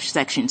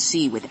subsection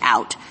C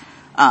without,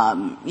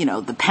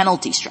 the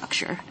penalty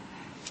structure.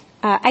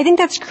 I think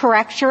that's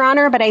correct, Your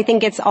Honor, but I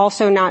think it's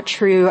also not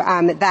true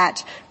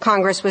that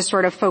Congress was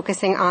sort of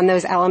focusing on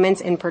those elements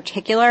in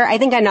particular. I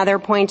think another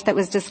point that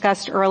was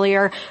discussed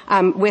earlier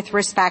with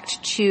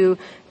respect to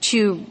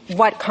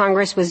what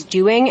Congress was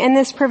doing in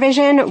this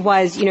provision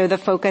was, the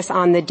focus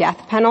on the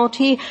death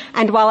penalty.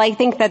 And while I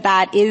think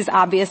that is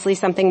obviously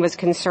something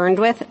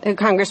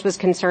Congress was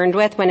concerned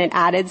with when it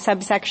added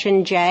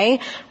subsection J,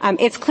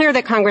 it's clear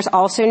that Congress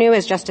also knew,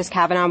 as Justice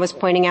Kavanaugh was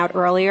pointing out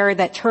earlier,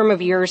 that term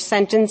of years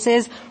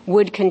sentences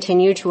would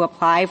continue to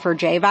apply for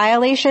J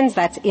violations.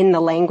 That's in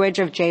the language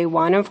of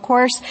J1, of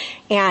course.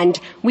 And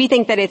we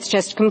think that it's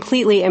just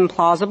completely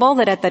implausible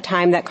that at the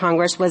time that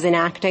Congress was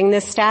enacting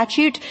this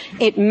statute,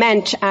 it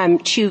meant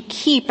to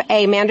keep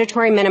a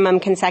mandatory minimum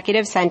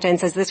consecutive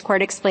sentence, as this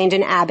court explained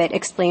in Abbott,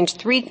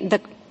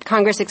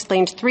 Congress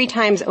explained 3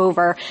 times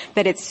over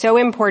that it's so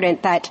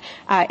important that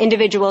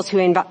individuals who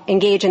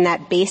engage in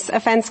that base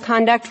offense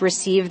conduct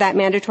receive that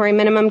mandatory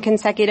minimum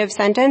consecutive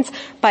sentence,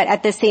 but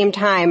at the same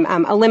time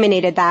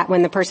eliminated that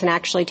when the person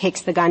actually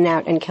takes the gun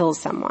out and kills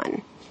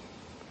someone.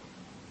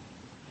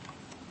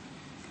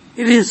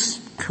 It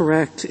is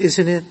correct,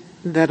 isn't it,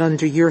 that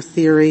under your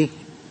theory,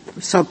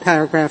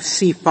 subparagraph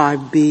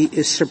C5b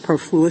is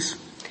superfluous?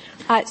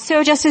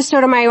 So, Justice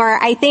Sotomayor,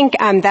 I think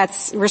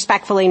that's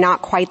respectfully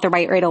not quite the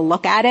right way to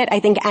look at it. I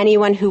think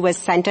anyone who was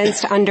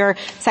sentenced under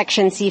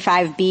Section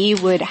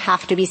C5b would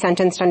have to be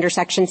sentenced under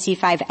Section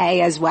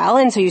C5a as well,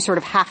 and so you sort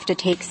of have to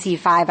take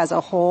C5 as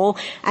a whole.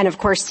 And, of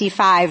course,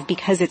 C5,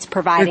 because it's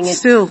providing but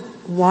still,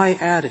 why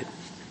add it?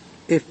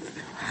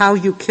 If how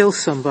you kill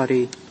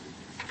somebody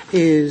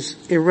is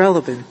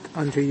irrelevant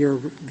under your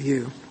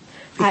view,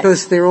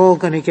 because they're all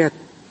going to get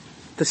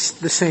the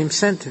same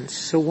sentence.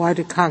 So why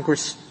did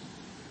Congress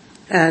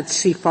add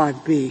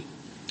C5b?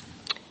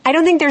 I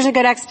don't think there's a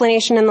good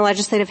explanation in the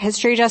legislative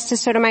history,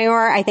 Justice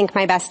Sotomayor. I think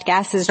my best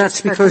guess is that's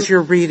because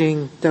your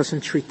reading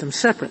doesn't treat them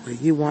separately.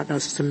 You want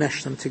us to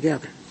mesh them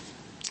together.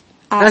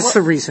 That's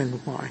the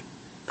reason why.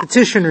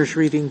 Petitioner's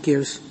reading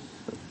gives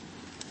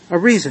a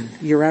reason.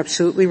 You're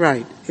absolutely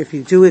right. If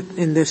you do it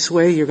in this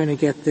way, you're going to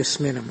get this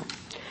minimum.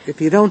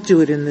 If you don't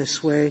do it in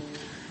this way,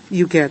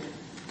 you get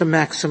the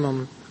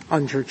maximum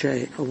under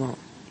J alone.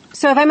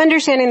 So if I'm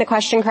understanding the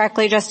question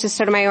correctly, Justice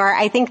Sotomayor,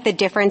 I think the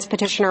difference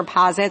petitioner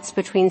posits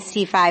between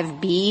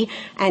C5b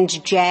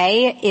and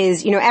J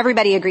is,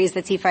 everybody agrees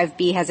that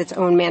C5b has its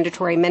own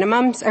mandatory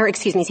minimums,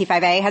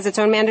 C5a has its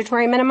own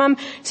mandatory minimum.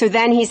 So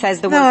then he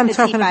says I'm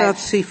talking about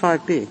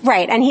C5b.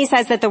 Right, and he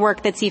says that the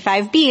work that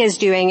C5b is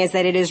doing is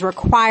that it is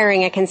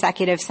requiring a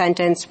consecutive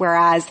sentence,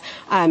 whereas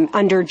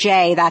under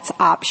J, that's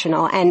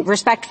optional. And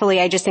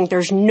respectfully, I just think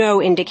there's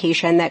no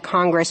indication that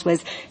Congress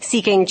was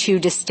seeking to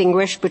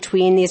distinguish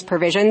between these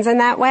provisions in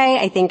that way.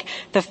 I think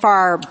the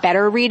far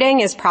better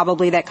reading is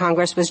probably that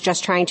Congress was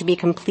just trying to be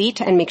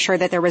complete and make sure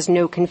that there was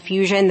no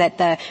confusion, that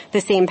the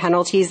same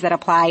penalties that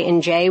apply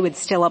in J would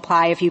still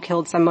apply if you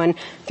killed someone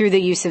through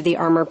the use of the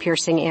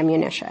armor-piercing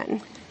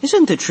ammunition.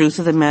 Isn't the truth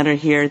of the matter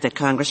here that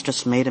Congress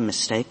just made a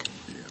mistake?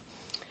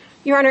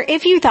 Your Honor,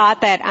 if you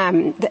thought that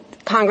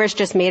Congress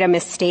just made a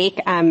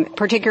mistake,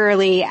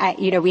 particularly,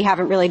 we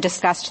haven't really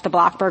discussed the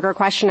Blockberger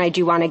question. I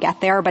do want to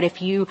get there. But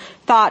if you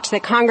thought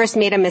that Congress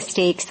made a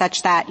mistake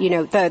such that,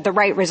 the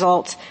right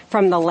result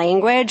from the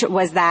language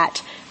was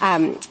that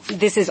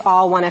this is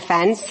all one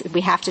offense,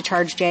 we have to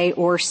charge J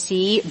or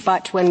C,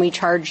 but when we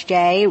charge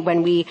J,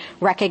 when we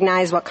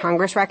recognize what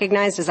Congress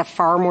recognized as a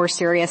far more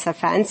serious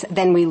offense,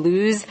 then we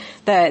lose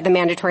the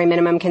mandatory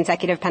minimum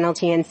consecutive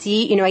penalty in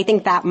C. I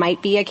think that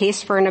might be a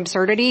case for an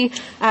absurdity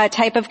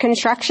type of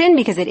construction,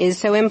 because it is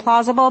so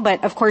implausible.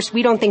 But, of course,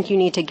 we don't think you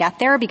need to get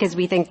there, because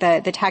we think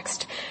the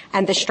text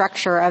and the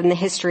structure and the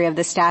history of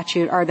the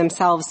statute are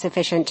themselves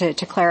sufficient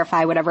to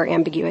clarify whatever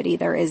ambiguity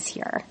there is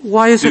here.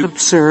 Why is it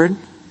absurd?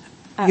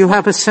 You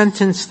have a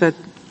sentence that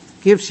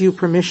gives you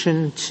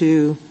permission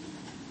to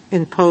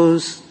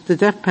impose the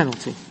death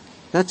penalty.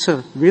 That's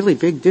a really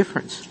big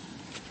difference.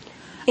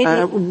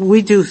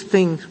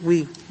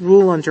 We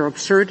rule under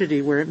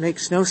absurdity where it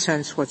makes no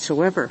sense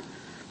whatsoever.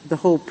 The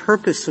whole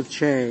purpose of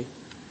J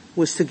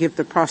was to give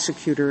the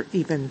prosecutor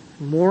even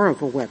more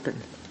of a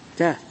weapon,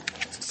 death.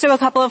 So a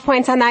couple of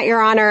points on that,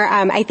 Your Honor.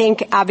 I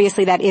think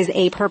obviously that is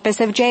a purpose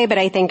of J, but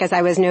I think, as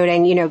I was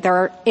noting, there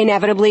are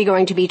inevitably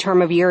going to be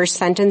term of years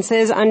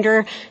sentences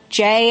under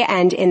J,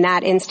 and in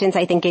that instance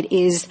I think it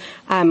is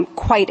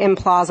quite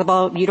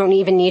implausible. You don't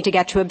even need to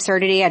get to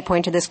absurdity. I'd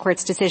point to this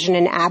Court's decision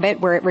in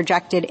Abbott where it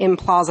rejected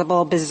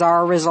implausible,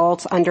 bizarre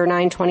results under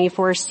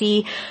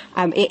 924C.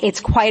 It's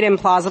quite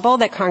implausible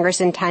that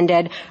Congress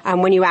intended,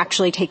 when you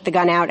actually take the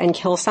gun out and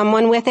kill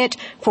someone with it,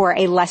 for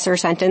a lesser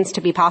sentence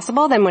to be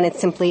possible than when it's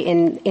simply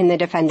in the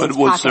defendant's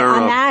pocket.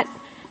 On that,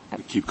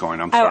 keep going.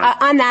 I'm sorry.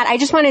 On that, I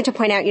just wanted to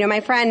point out, my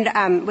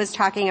friend was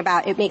talking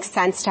about it makes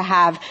sense to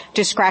have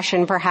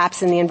discretion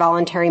perhaps in the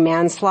involuntary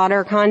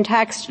manslaughter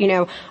context.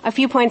 A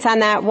few points on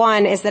that.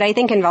 One is that I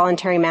think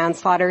involuntary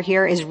manslaughter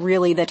here is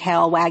really the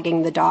tail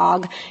wagging the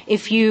dog.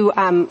 If you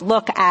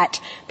look at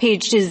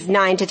pages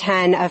 9 to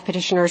 10 of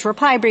Petitioner's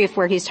reply brief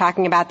where he's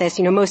talking about this,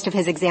 most of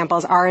his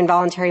examples are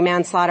involuntary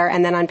manslaughter.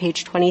 And then on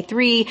page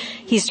 23,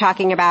 he's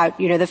talking about,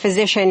 the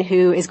physician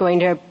who is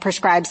going to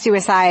prescribe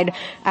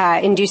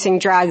suicide-inducing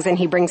drugs, and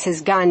he brings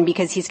his gun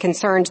because he's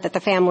concerned that the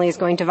family is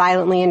going to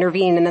violently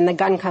intervene, and then the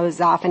gun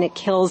goes off and it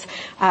kills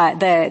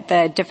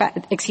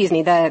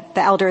the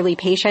elderly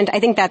patient. I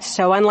think that's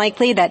so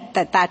unlikely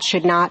that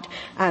should not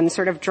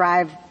sort of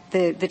drive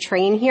the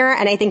train here.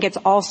 And I think it's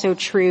also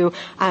true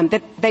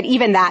that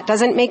even that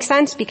doesn't make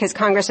sense, because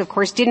Congress, of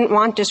course, didn't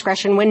want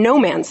discretion when no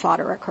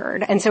manslaughter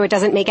occurred. And so it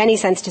doesn't make any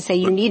sense to say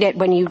you need it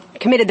when you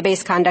committed the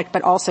base conduct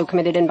but also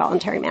committed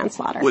involuntary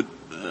manslaughter.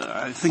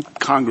 I think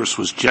Congress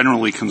was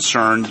generally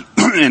concerned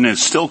and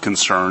is still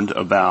concerned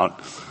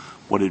about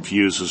what it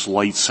views as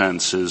light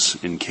sentences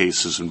in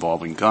cases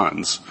involving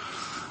guns.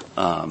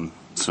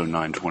 So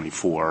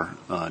 924,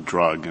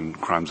 drug and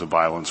crimes of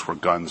violence where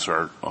guns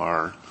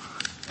are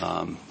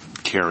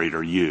carried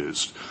or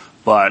used.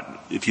 But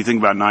if you think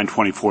about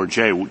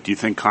 924J, do you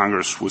think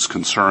Congress was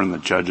concerned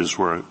that judges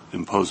were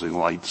imposing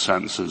light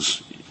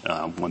sentences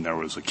when there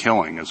was a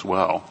killing as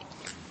well?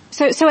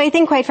 So I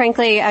think, quite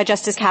frankly,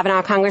 Justice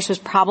Kavanaugh, Congress was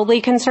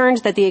probably concerned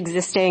that the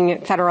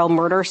existing federal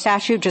murder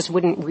statute just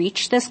wouldn't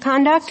reach this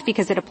conduct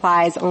because it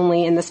applies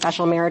only in the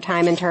special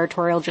maritime and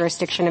territorial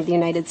jurisdiction of the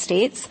United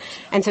States.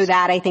 And so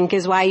that, I think,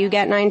 is why you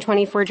get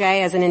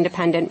 924J as an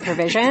independent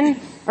provision.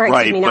 Or,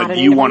 right, excuse me, not but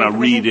an you want to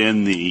provision. read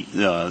in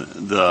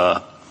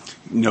the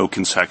no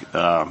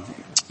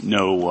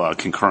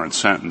concurrent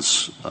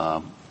sentence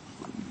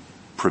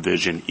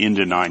provision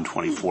into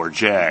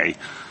 924J.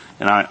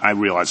 And I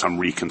realize I'm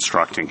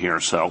reconstructing here,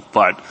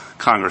 but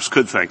Congress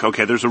could think,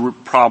 okay, there's a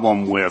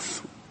problem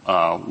with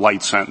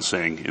light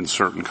sentencing in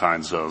certain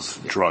kinds of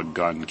drug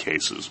gun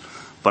cases.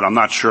 But I'm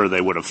not sure they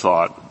would have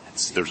thought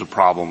there's a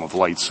problem of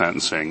light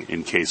sentencing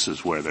in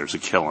cases where there's a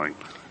killing.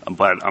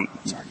 But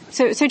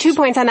So 2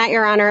 points on that,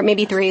 Your Honor,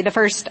 maybe 3. The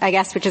first, I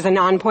guess, which is a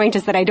non-point,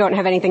 is that I don't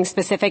have anything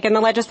specific in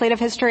the legislative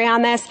history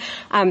on this.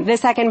 The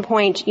second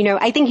point,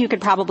 I think you could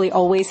probably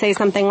always say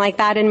something like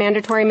that in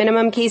mandatory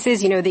minimum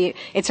cases.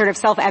 It's sort of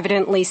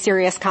self-evidently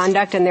serious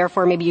conduct, and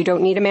therefore maybe you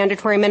don't need a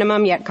mandatory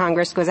minimum, yet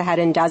Congress goes ahead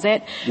and does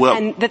it. Well,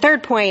 and the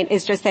third point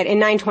is just that in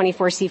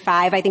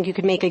 924C5, I think you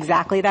could make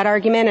exactly that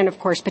argument, and of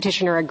course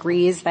petitioner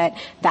agrees that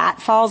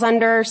that falls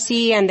under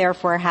C and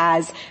therefore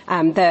has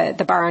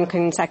the bar on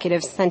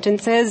consecutive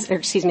sentences,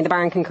 the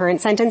bar on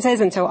concurrent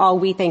sentences. And so all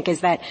we think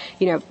is that,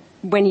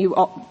 when you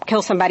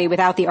kill somebody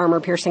without the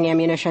armor-piercing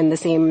ammunition, the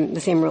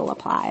same rule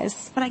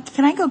applies. But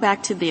can I go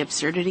back to the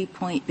absurdity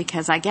point?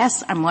 Because I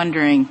guess I'm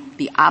wondering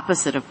the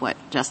opposite of what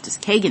Justice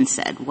Kagan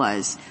said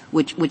was,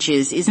 which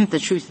is, isn't the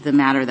truth of the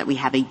matter that we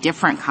have a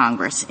different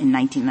Congress in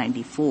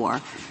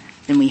 1994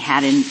 than we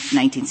had in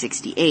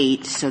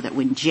 1968, so that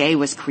when J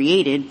was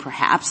created,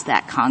 perhaps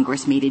that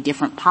Congress made a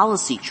different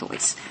policy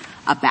choice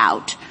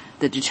about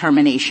the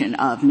determination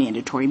of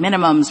mandatory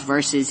minimums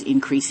versus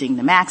increasing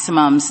the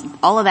maximums.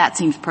 All of that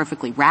seems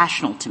perfectly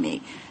rational to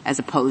me as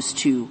opposed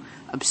to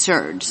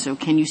absurd. So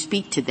can you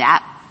speak to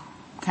that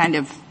kind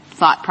of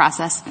thought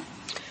process?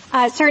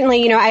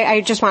 Certainly,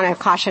 I just want to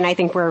caution, I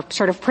think we're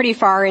sort of pretty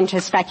far into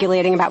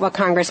speculating about what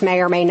Congress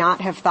may or may not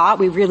have thought.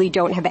 We really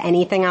don't have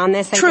anything on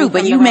this. True,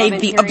 but you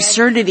made the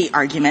absurdity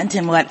argument,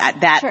 and what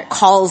that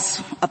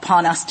calls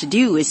upon us to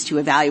do is to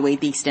evaluate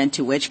the extent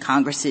to which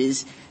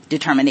Congress's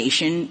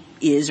determination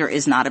is or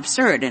is not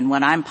absurd. And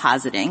what I'm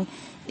positing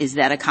is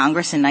that a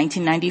Congress in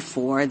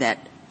 1994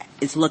 that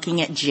is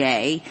looking at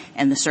J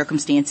and the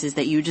circumstances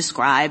that you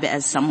describe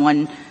as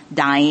someone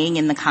dying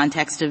in the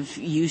context of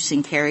use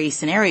and carry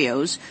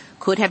scenarios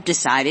could have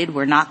decided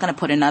we're not going to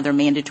put another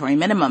mandatory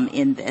minimum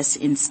in this.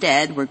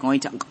 Instead, we're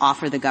going to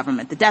offer the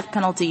government the death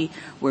penalty.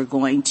 We're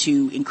going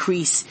to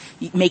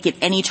make it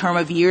any term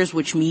of years,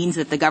 which means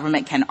that the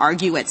government can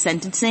argue at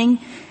sentencing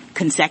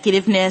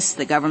consecutiveness.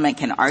 The government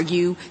can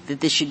argue that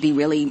this should be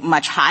really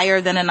much higher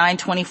than a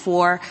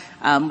 924.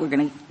 We're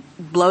going to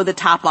blow the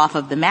top off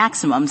of the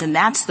maximums, and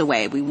that's the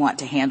way we want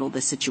to handle the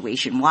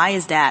situation. Why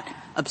is that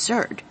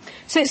absurd?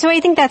 So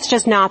I think that's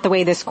just not the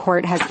way this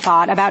court has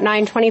thought about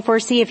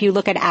 924C. If you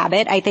look at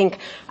Abbott, I think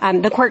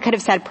the court could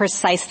have said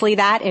precisely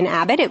that in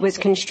Abbott. It was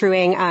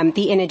construing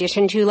the in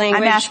addition to language.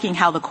 I'm asking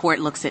how the court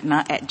looks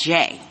at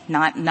J,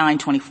 not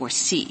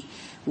 924C.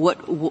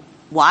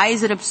 Why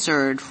is it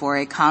absurd for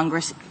a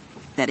Congress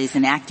that is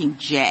enacting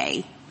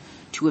J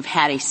to have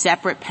had a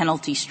separate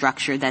penalty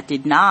structure that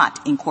did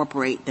not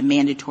incorporate the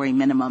mandatory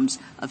minimums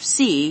of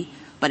C,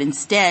 but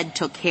instead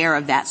took care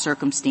of that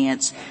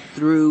circumstance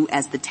through,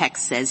 as the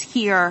text says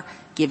here,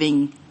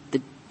 giving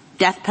the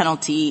death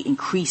penalty,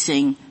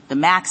 increasing the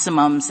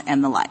maximums,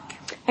 and the like?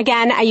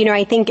 Again,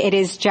 I think it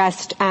is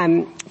just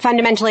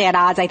fundamentally at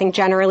odds. I think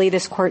generally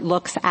this court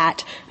looks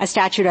at a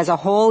statute as a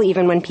whole,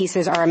 even when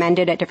pieces are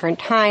amended at different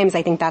times.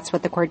 I think that's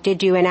what the court did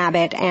do in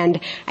Abbott,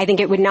 and I think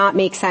it would not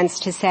make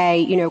sense to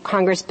say,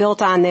 Congress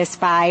built on this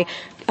by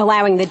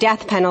allowing the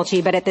death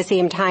penalty, but at the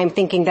same time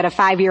thinking that a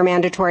 5-year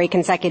mandatory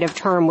consecutive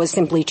term was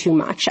simply too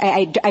much.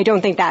 I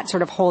don't think that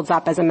sort of holds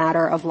up as a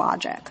matter of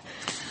logic.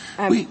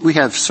 We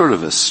have sort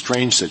of a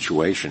strange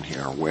situation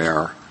here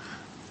where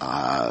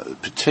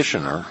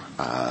petitioner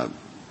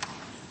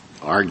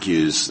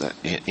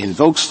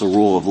invokes the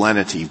rule of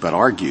lenity, but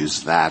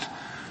argues that,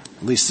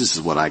 at least this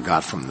is what I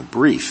got from the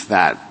brief,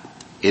 that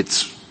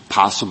it's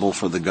possible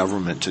for the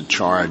government to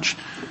charge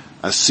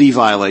a C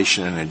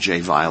violation and a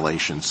J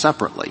violation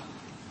separately.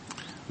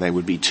 There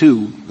would be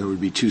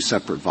two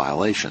separate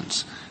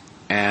violations.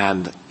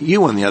 And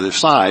you on the other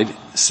side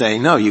say,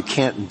 no, you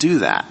can't do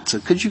that. So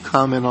could you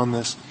comment on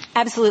this?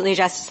 Absolutely,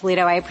 Justice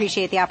Alito. I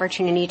appreciate the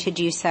opportunity to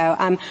do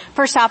so.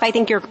 First off, I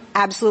think you're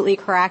absolutely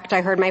correct.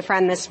 I heard my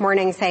friend this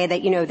morning say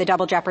that, the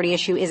double jeopardy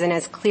issue isn't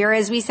as clear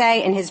as we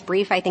say. In his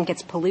brief, I think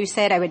it's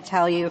pellucid. I would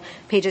tell you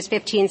pages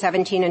 15,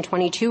 17, and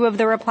 22 of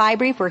the reply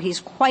brief, where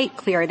he's quite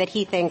clear that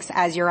he thinks,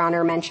 as Your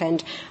Honor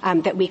mentioned,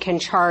 that we can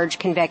charge,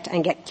 convict,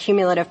 and get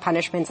cumulative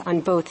punishments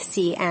on both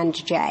C and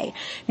J.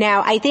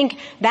 Now, I think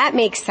that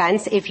makes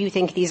sense if you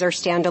think these are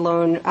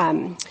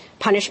standalone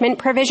punishment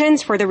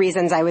provisions for the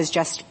reasons I was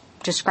just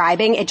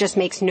describing. It just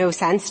makes no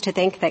sense to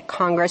think that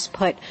Congress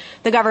put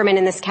the government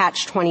in this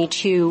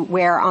catch-22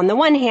 where on the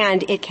one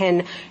hand it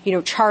can,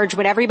 charge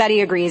what everybody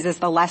agrees is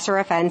the lesser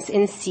offense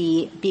in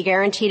C, be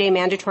guaranteed a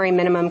mandatory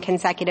minimum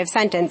consecutive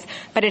sentence,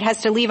 but it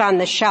has to leave on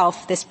the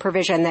shelf this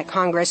provision that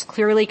Congress,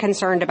 clearly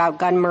concerned about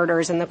gun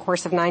murders in the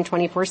course of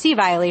 924C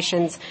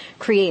violations,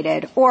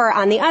 created. Or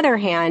on the other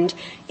hand,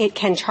 it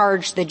can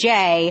charge the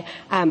J,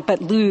 but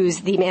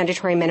lose the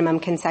mandatory minimum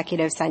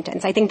consecutive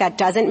sentence. I think that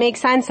doesn't make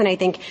sense, and I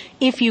think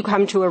if you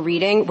come to a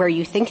reading where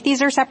you think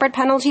these are separate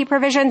penalty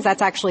provisions,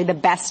 that's actually the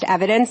best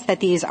evidence that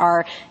these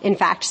are, in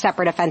fact,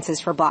 separate offenses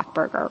for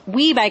Blockberger.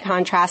 We, by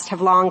contrast,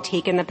 have long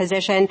taken the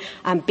position,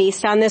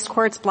 based on this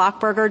Court's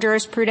Blockberger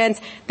jurisprudence,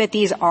 that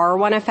these are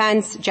one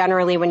offense.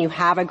 Generally, when you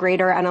have a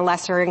greater and a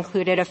lesser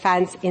included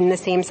offense in the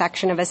same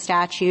section of a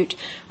statute,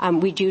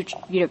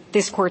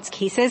 this Court's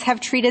cases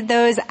have treated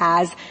those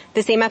as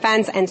the same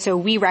offense, and so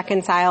we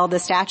reconcile the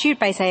statute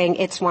by saying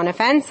it's one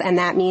offense, and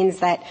that means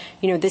that,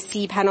 the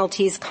C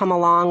penalties come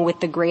along with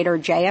the greater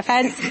J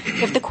offense.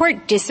 If the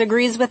Court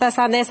disagrees with us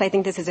on this, I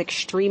think this is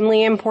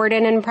extremely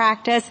important in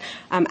practice.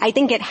 I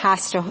think it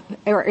has to,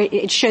 or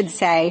it should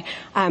say,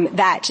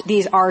 that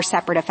these are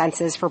separate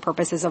offenses for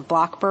purposes of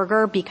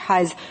Blockberger,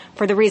 because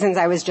for the reasons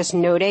I was just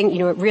noting,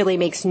 it really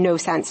makes no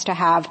sense to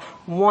have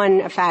one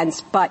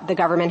offense, but the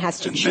government has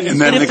to choose. And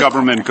then the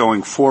government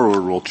going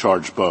forward will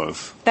charge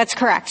both. That's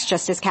correct,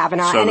 Justice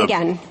Kavanaugh. So and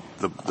again,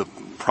 the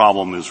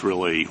problem is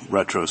really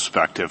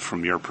retrospective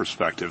from your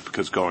perspective,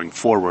 because going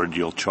forward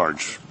you'll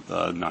charge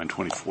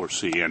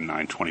 924C and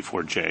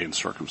 924J in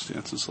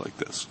circumstances like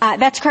this.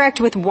 That's correct,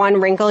 with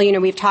one wrinkle.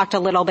 We've talked a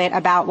little bit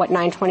about what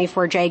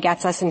 924J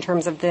gets us in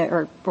terms of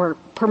the, or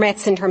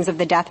permits in terms of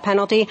the death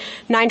penalty.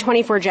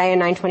 924J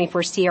and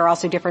 924C are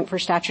also different for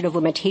statute of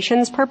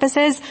limitations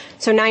purposes.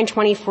 So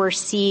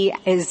 924C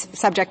is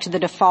subject to the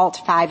default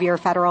 5-year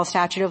federal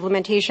statute of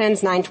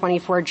limitations.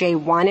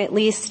 924J1, at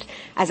least,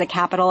 as a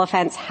capital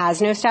offense,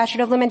 has no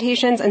statute of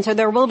limitations. And so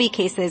there will be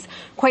cases,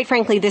 quite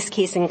frankly, this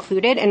case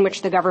included, in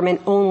which the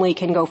government only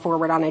can go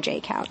forward on a J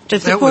count.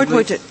 If the court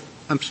were to,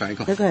 I'm sorry,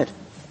 go ahead. Go ahead.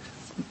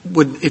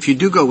 If you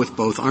do go with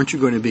both, aren't you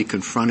going to be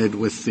confronted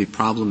with the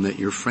problem that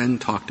your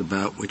friend talked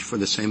about, which for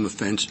the same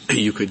offense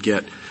you could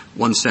get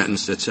one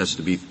sentence that says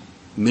to be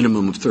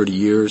minimum of 30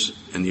 years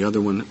and the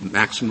other one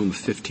maximum of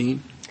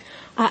 15?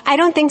 I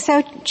don't think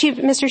so,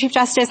 Mr. Chief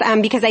Justice,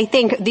 because I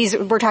think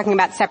we're talking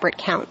about separate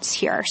counts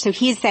here. So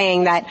he's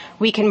saying that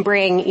we can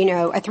bring,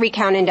 a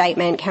 3-count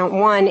indictment. Count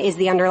 1 is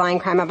the underlying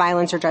crime of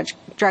violence or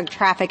drug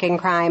trafficking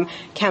crime.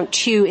 Count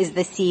 2 is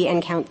the C,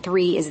 and count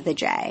 3 is the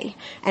J.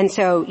 And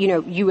so,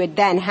 you would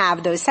then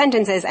have those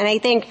sentences. And I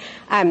think,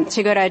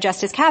 to go to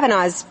Justice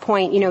Kavanaugh's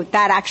point,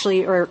 that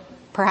actually, or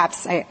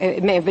perhaps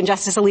it may have been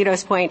Justice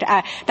Alito's point,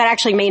 that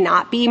actually may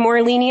not be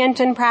more lenient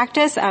in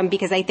practice,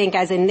 because I think,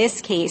 as in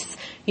this case,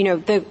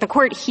 the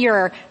court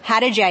here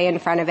had a J in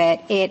front of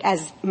it. It,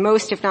 as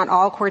most, if not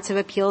all, courts of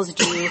appeals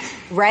do,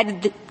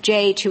 read the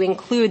J to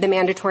include the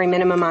mandatory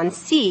minimum on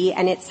C,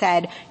 and it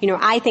said,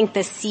 I think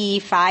the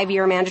C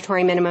 5-year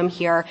mandatory minimum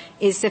here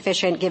is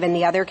sufficient given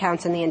the other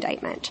counts in the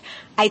indictment.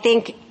 I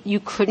think you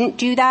couldn't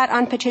do that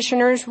on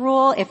petitioner's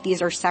rule if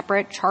these are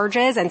separate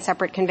charges and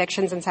separate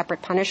convictions and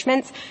separate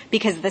punishments,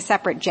 because the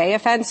separate J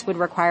offense would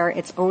require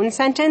its own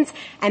sentence,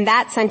 and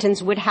that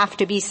sentence would have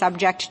to be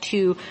subject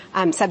to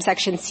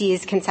subsection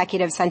C's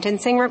consecutive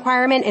sentencing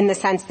requirement, in the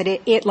sense that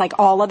it, like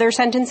all other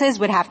sentences,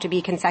 would have to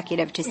be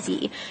consecutive to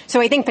C.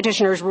 So I think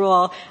petitioner's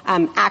rule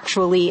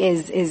actually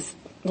is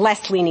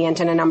less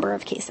lenient in a number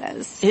of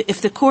cases.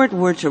 If the court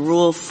were to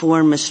rule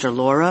for Mr.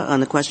 Lora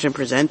on the question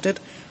presented,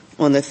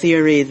 on the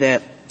theory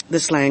that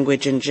this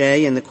language in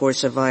J in the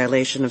course of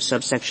violation of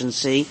subsection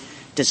C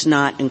does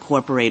not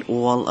incorporate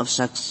all of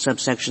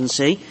subsection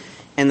C,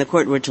 and the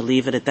court were to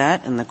leave it at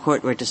that, and the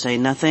court were to say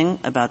nothing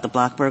about the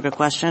Blockberger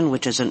question,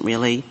 which isn't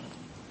really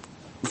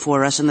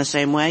before us in the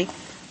same way,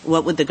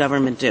 what would the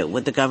government do?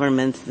 Would the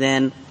government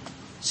then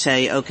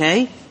say,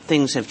 okay,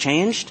 things have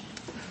changed,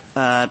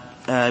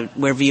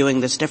 we're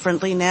viewing this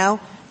differently now,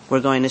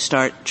 we're going to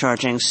start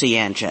charging C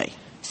and J?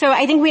 So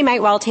I think we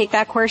might well take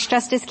that course,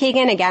 Justice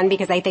Kagan, again,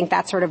 because I think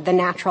that's sort of the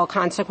natural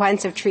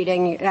consequence of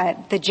treating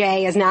the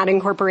J as not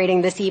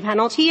incorporating the C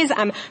penalties.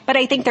 But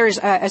I think there's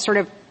a sort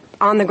of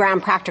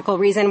on-the-ground practical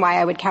reason why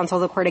I would counsel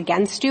the court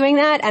against doing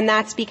that, and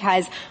that's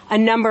because a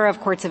number of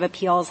courts of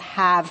appeals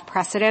have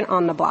precedent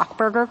on the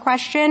Blockberger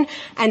question.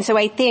 And so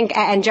I think,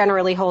 and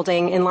generally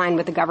holding in line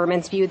with the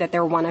government's view that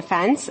they're one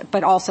offense,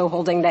 but also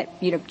holding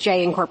that,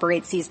 J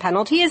incorporates these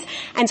penalties.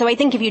 And so I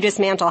think if you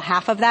dismantle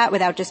half of that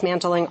without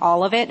dismantling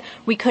all of it,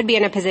 we could be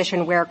in a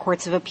position where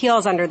courts of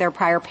appeals under their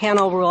prior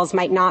panel rules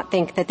might not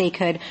think that they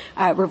could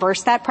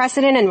reverse that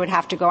precedent and would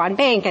have to go on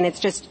bank. And it's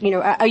just,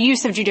 a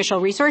use of judicial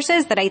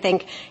resources that I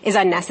think is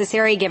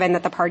unnecessary given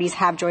that the parties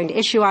have joined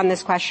issue on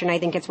this question. I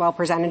think it's well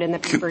presented in the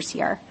papers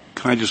here.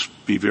 Can I just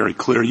be very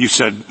clear? You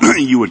said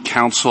you would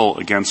counsel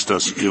against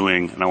us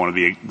doing, and I want to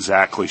be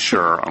exactly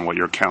sure on what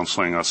you're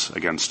counseling us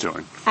against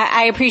doing.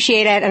 I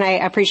appreciate it, and I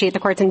appreciate the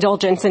court's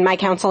indulgence in my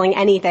counseling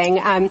anything.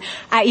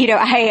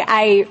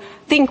 I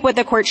think what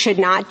the court should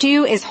not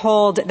do is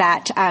hold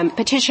that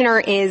petitioner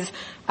is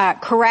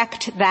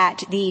correct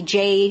that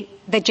J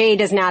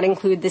does not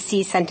include the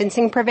C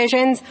sentencing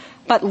provisions,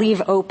 but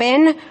leave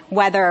open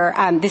whether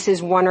this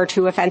is one or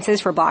two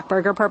offenses for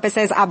Blockberger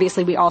purposes.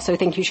 Obviously, we also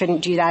think you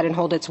shouldn't do that and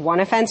hold it's one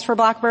offense for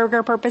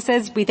Blockberger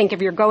purposes. We think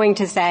if you're going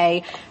to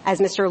say, as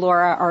Mr.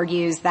 Lora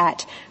argues,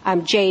 that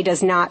J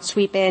does not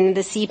sweep in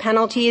the C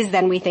penalties,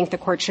 then we think the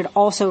court should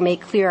also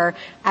make clear,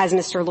 as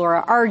Mr.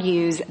 Lora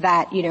argues,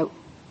 that,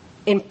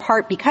 in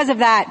part because of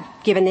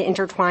that, given the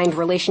intertwined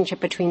relationship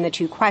between the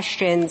two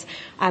questions,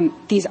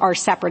 these are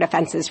separate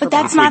offenses. But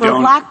that's not the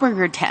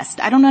Blockberger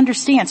test. I don't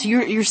understand. So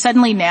you're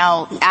suddenly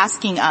now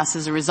asking us,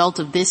 as a result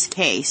of this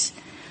case,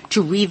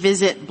 to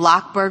revisit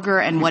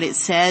Blockberger and what it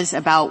says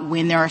about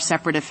when there are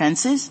separate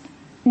offenses?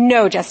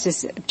 No,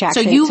 Justice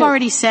Jackson. So you've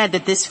already said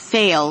that this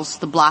fails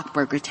the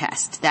Blockberger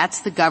test. That's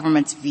the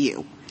government's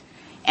view.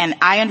 And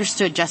I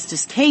understood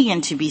Justice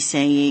Kagan to be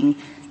saying,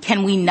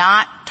 can we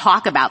not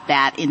talk about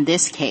that in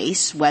this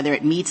case, whether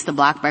it meets the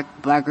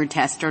Blockberger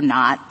test or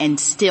not, and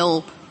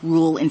still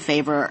rule in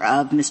favor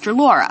of Mr.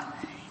 Lora?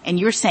 And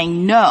you're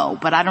saying no,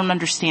 but I don't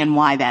understand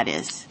why that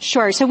is.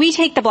 Sure. So we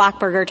take the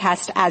Blockberger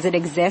test as it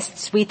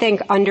exists. We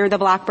think under the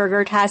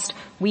Blockberger test,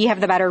 we have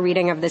the better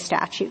reading of the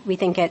statute. We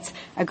think it's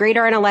a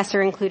greater and a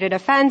lesser included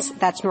offense.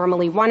 That's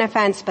normally one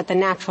offense, but the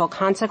natural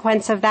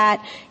consequence of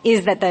that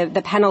is that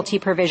the penalty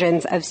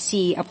provisions of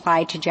C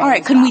apply to J. All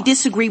right. Can we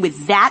disagree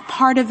with that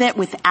part of it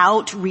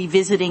without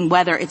revisiting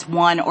whether it's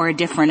one or a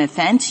different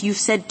offense? You've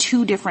said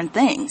two different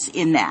things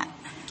in that.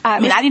 I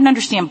didn't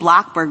understand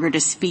Blockberger to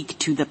speak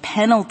to the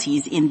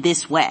penalties in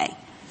this way.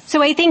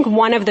 So I think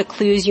one of the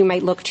clues you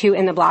might look to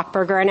in the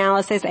Blockberger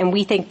analysis, and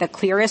we think the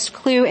clearest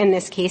clue in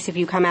this case, if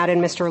you come out in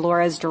Mr.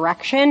 Lora's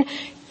direction,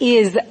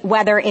 is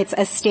whether it's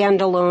a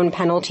standalone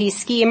penalty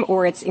scheme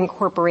or it's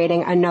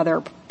incorporating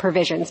another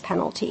provisions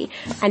penalty.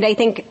 And I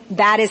think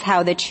that is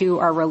how the two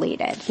are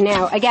related.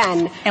 Now,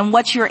 again. And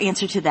what's your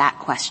answer to that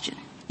question?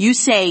 You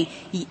say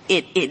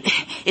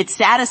it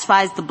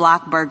satisfies the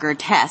Blockberger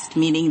test,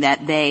 meaning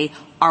that they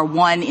are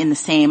one in the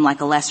same, like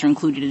a lesser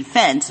included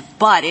offense,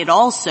 but it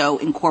also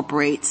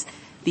incorporates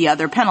the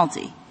other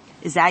penalty.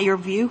 Is that your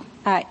view?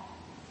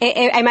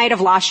 I might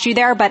have lost you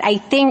there, but I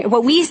think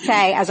what we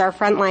say as our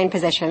frontline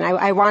position,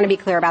 I want to be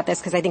clear about this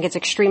because I think it's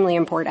extremely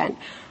important.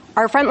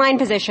 Our frontline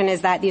position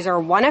is that these are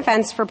one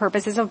offense for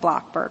purposes of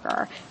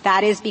Blockberger.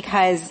 That is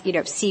because,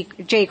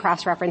 J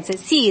cross-references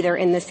C. They're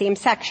in the same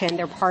section.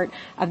 They're part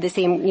of the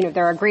same,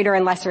 they're a greater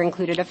and lesser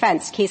included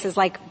offense. Cases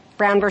like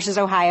Brown versus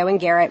Ohio and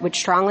Garrett would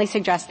strongly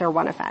suggest they're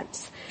one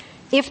offense.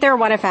 If they're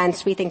one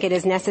offense, we think it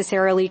is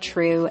necessarily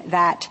true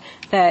that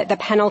the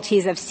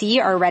penalties of C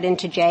are read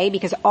into J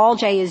because all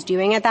J is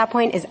doing at that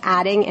point is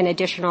adding an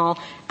additional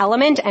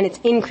element and it's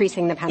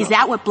increasing the penalty. Is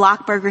that what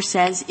Blockberger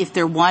says? If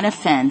they're one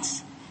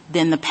offense,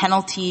 then the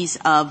penalties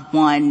of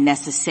one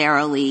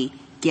necessarily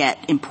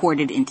get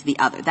imported into the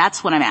other.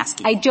 That's what I'm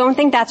asking. I don't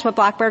think that's what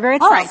Blockberger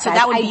itself All right, says. so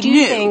that would be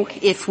new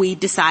if we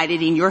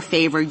decided in your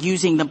favor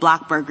using the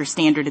Blockberger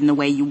standard in the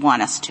way you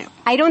want us to.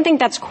 I don't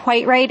think that's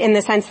quite right in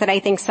the sense that I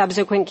think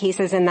subsequent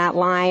cases in that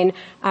line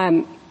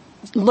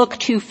look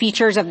to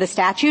features of the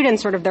statute and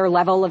sort of their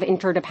level of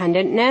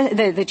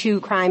interdependentness, the two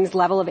crimes'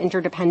 level of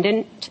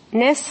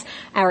interdependentness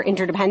or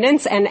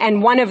interdependence,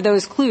 and one of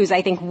those clues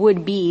I think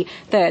would be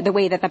the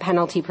way that the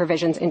penalty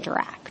provisions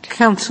interact.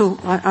 Counsel,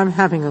 I'm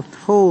having a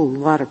whole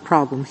lot of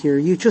problem here.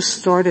 You just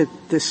started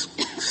this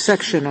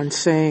section on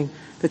saying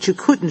that you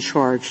couldn't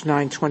charge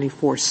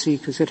 924C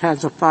because it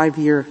has a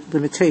 5-year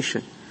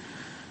limitation.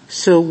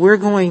 So we're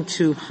going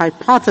to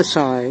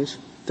hypothesize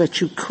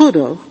that you could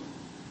have,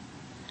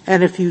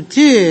 and if you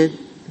did,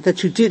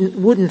 that you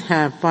wouldn't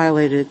have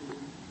violated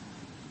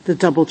the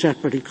double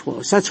jeopardy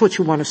clause. That's what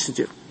you want us to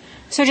do.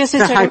 So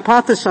Justice to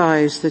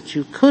hypothesize that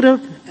you could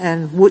have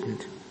and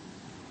wouldn't.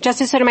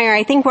 Justice Sotomayor,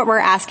 I think what we're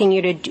asking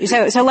you to do,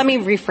 so let me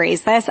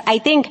rephrase this. I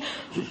think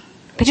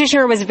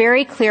Petitioner was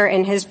very clear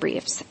in his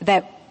briefs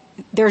that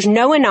there's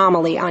no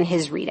anomaly on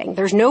his reading.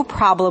 There's no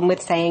problem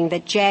with saying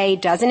that J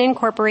doesn't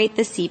incorporate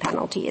the C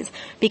penalties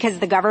because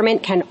the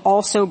government can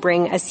also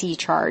bring a C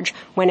charge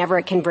whenever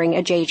it can bring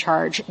a J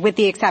charge, with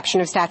the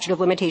exception of statute of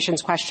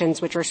limitations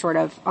questions, which are sort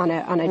of on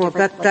a different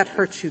level. That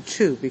hurts you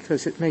too,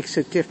 because it makes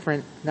it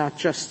different not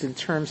just in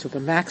terms of the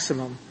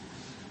maximum,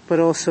 but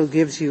also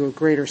gives you a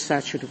greater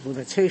statute of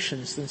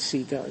limitations than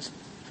C does.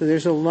 So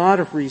there's a lot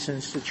of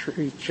reasons to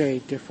treat J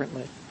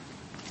differently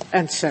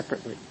and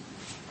separately,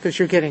 because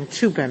you're getting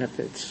two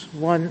benefits.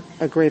 One,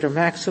 a greater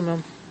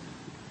maximum,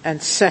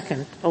 and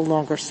second, a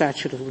longer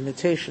statute of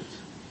limitations.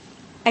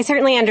 I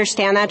certainly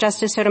understand that,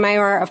 Justice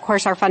Sotomayor. Of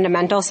course, our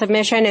fundamental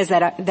submission is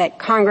that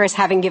Congress,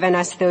 having given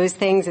us those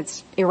things,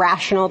 it's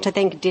irrational to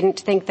didn't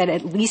think that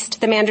at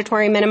least the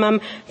mandatory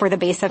minimum for the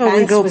base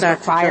offense was required. We go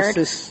back to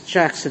Justice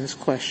Jackson's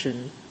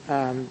question.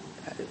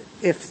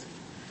 If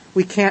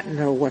we can't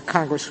know what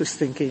Congress was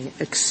thinking,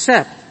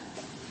 except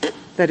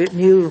that it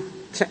knew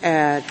to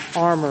add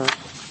armor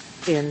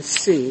in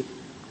C,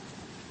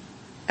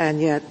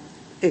 and yet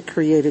it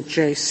created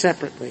J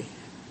separately.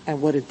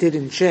 And what it did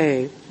in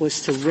J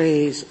was to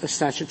raise a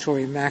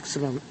statutory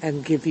maximum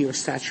and give you a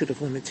statute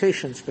of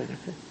limitations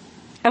benefit.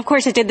 Of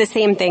course, it did the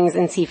same things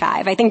in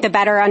C5. I think the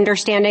better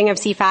understanding of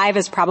C5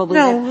 is probably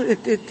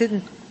it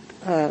didn't.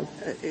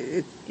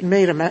 It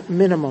made a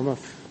minimum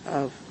of.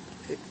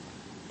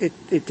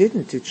 It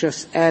didn't. It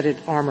just added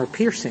armor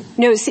piercing.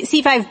 No,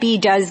 C5B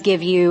does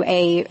give you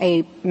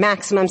a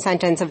maximum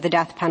sentence of the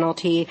death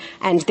penalty,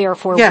 and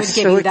therefore would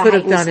give you the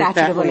heightened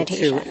statute of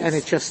limitations. Too, and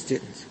it just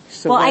didn't.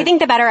 So I think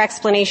the better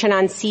explanation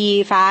on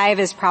C5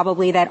 is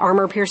probably that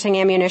armor-piercing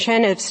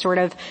ammunition is sort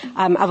of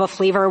a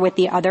flavor with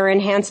the other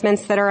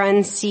enhancements that are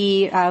on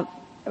C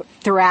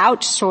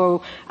throughout.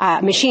 So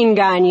machine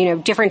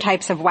gun, different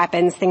types of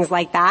weapons, things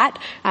like that.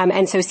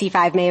 And so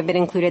C5 may have been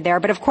included there.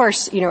 But of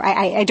course,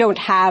 I don't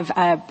have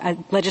a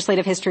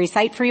legislative history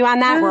cite for you on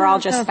that. We're all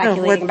just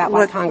speculating about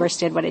what Congress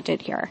did, what it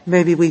did here.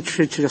 Maybe we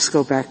should just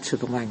go back to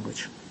the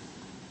language.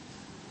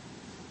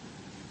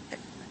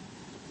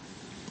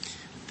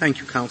 Thank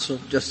you, counsel.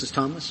 Justice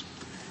Thomas?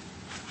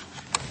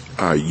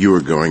 You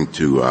are going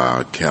to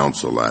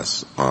counsel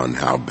us on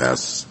how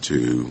best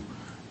to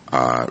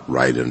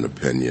write an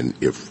opinion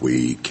if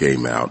we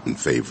came out in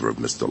favor of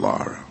Mr.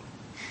 Lora.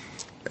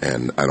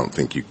 And I don't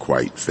think you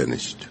quite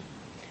finished.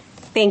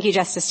 Thank you,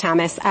 Justice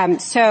Thomas.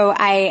 So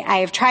I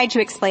have tried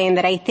to explain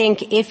that I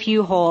think if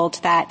you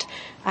hold that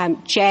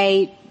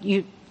J,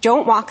 you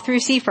don't walk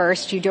through C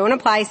first. You don't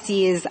apply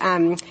C's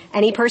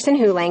any person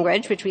who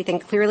language, which we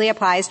think clearly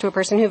applies to a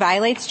person who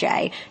violates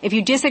J. If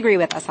you disagree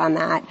with us on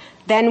that,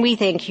 then we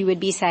think you would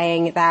be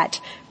saying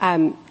that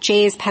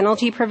C's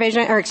penalty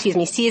provisions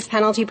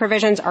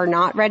are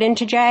not read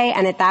into J.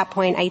 And at that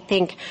point, I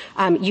think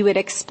you would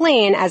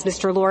explain, as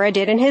Mr. Lora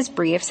did in his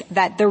briefs,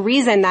 that the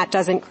reason that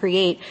doesn't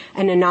create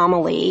an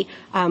anomaly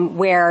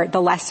where the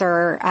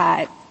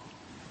lesser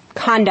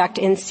conduct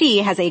in C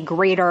has a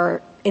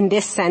greater, in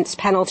this sense,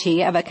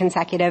 penalty of a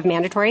consecutive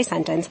mandatory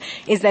sentence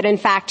is that, in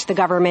fact, the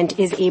government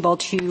is able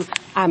to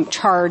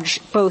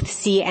charge both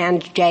C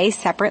and J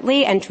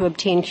separately and to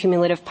obtain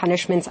cumulative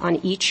punishments on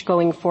each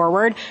going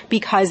forward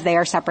because they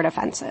are separate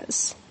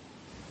offenses.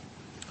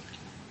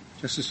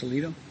 Justice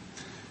Alito?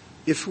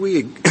 If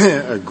we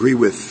agree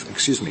with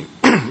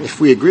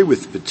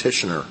the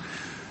petitioner,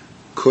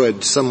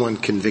 could someone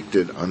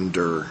convicted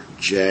under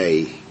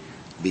J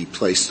be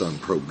placed on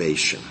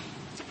probation?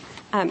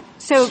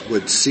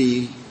 Would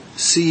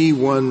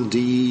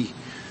C1D1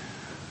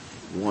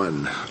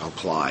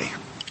 apply?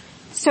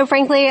 So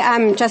frankly,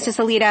 Justice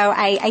Alito,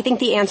 I think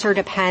the answer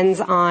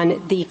depends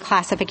on the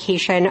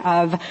classification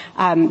of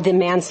the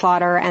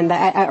manslaughter and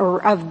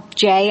of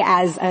J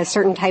as a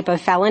certain type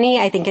of felony.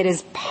 I think it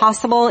is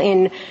possible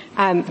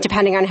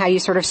depending on how you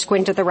sort of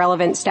squint at the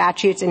relevant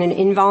statutes in an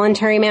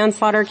involuntary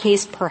manslaughter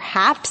case,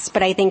 perhaps,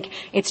 but I think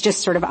it's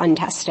just sort of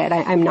untested.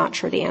 I'm not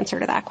sure the answer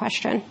to that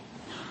question.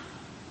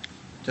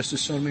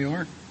 Justice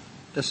Sotomayor?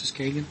 Justice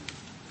Kagan?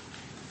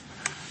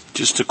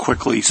 Just to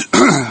quickly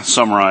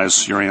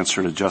summarize your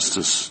answer to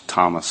Justice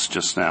Thomas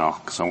just now,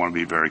 because I want to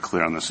be very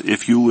clear on this.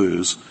 If you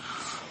lose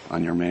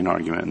on your main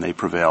argument and they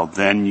prevail,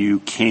 then you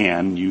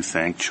can, you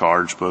think,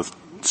 charge both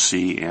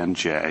C and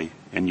J,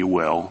 and you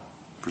will,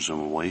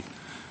 presumably,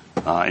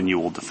 and you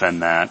will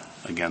defend that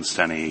against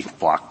any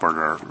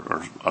Blockberger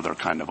or other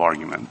kind of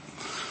argument.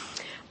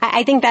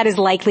 I think that is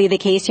likely the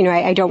case.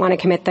 I don't want to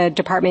commit the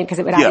department because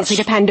it would obviously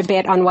depend a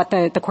bit on what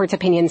the court's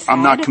opinion said.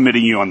 I'm not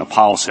committing you on the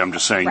policy. I'm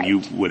just saying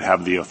you would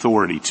have the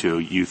authority to,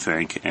 you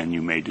think, and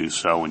you may do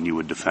so, and you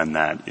would defend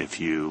that if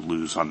you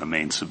lose on the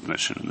main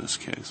submission in this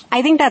case.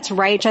 I think that's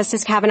right,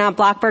 Justice Kavanaugh.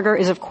 Blockberger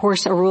is, of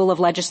course, a rule of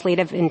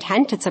legislative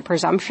intent. It's a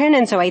presumption,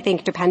 and so I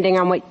think depending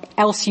on what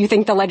else you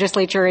think the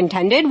legislature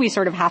intended, we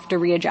sort of have to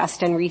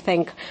readjust and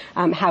rethink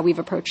how we've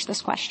approached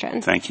this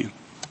question. Thank you.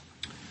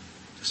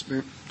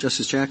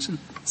 Justice Jackson?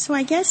 So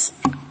I guess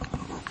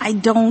I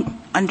don't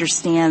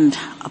understand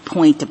a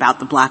point about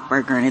the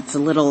Blockberger, and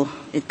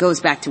it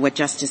goes back to what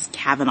Justice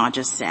Kavanaugh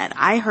just said.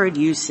 I heard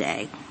you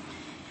say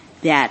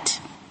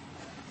that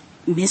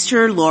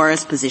Mr.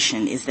 Lora's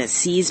position is that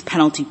C's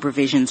penalty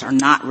provisions are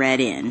not read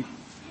in,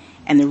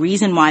 and the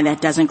reason why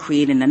that doesn't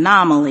create an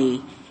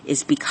anomaly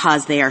is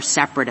because they are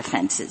separate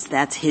offenses.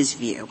 That's his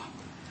view.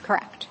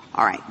 Correct.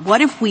 All right.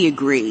 What if we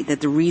agree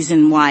that the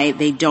reason why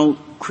they don't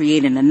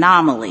create an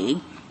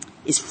anomaly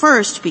is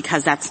first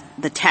because that's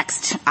the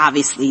text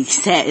obviously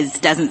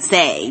doesn't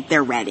say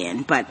they're read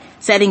in, but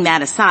setting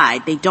that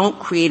aside, they don't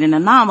create an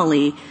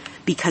anomaly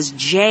because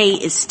J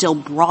is still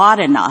broad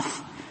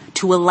enough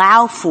to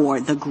allow for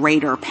the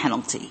greater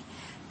penalty.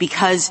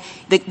 Because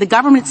the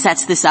government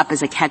sets this up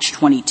as a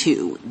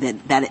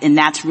catch-22, and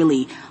that's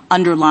really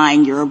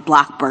underlying your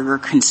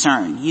Blockberger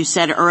concern. You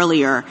said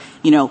earlier,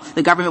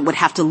 the government would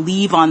have to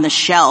leave on the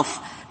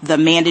shelf the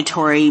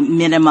mandatory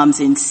minimums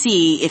in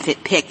C if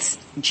it picks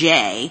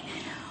J.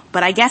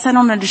 But I guess I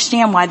don't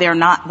understand why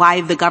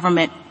the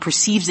government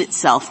perceives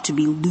itself to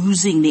be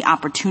losing the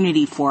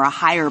opportunity for a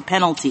higher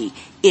penalty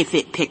if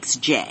it picks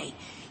J.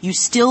 You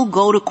still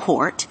go to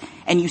court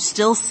and you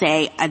still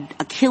say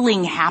a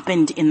killing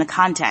happened in the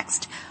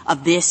context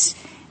of this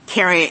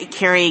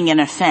carrying an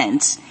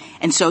offense.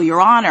 And so,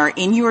 Your Honor,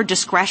 in your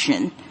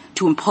discretion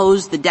to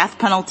impose the death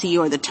penalty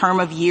or the term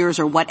of years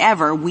or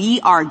whatever, we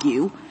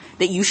argue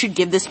that you should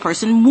give this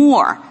person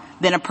more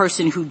than a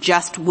person who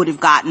just would have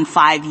gotten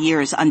 5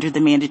 years under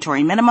the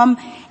mandatory minimum.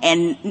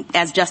 And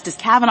as Justice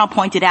Kavanaugh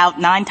pointed out,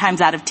 9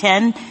 times out of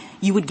 10,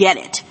 you would get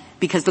it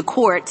because the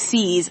court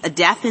sees a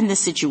death in this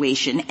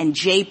situation and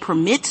J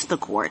permits the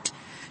court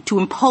to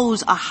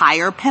impose a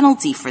higher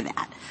penalty for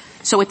that.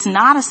 So it's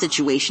not a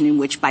situation in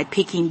which by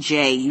picking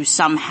J you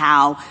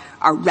somehow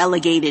are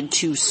relegated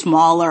to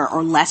smaller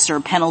or lesser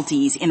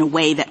penalties in a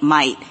way that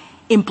might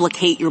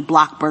implicate your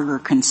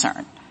Blockberger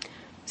concern.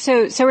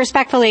 So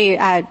respectfully,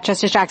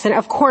 Justice Jackson,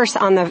 of course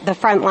on the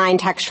front line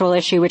textual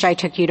issue, which I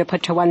took you to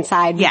put to one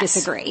side, we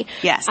disagree.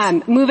 Yes.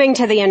 Moving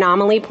to the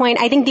anomaly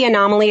point, I think the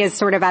anomaly is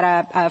sort of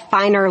at a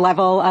finer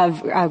level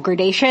of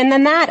gradation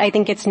than that. I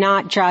think it's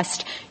not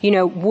just,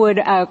 would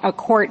a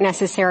court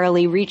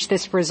necessarily reach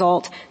this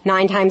result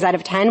 9 times out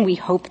of 10? We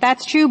hope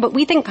that's true, but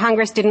we think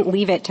Congress didn't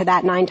leave it to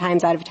that 9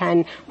 times out of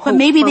 10. But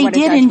maybe they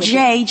did in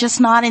J,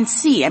 just not in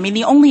C. I mean,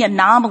 the only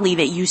anomaly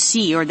that you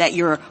see or that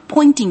you're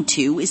pointing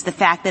to is the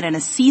fact that in a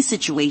C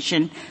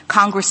situation,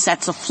 Congress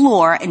sets a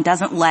floor and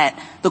doesn't let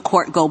the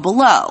court go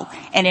below.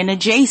 And in a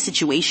J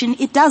situation,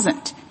 it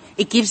doesn't.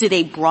 It gives it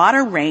a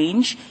broader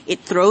range, it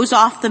throws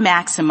off the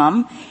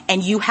maximum,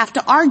 and you have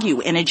to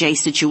argue in a J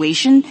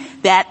situation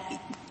that,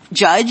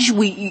 Judge,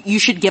 you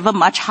should give a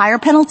much higher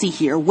penalty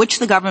here, which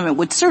the government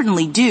would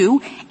certainly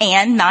do,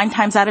 and 9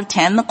 times out of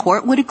 10, the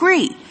court would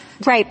agree.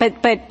 Right,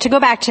 but to go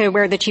back to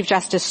where the Chief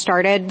Justice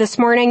started this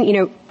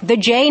morning, the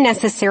J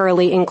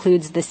necessarily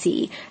includes the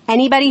C.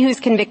 Anybody who's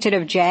convicted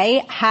of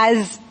J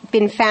has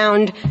been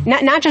found,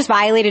 not just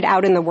violated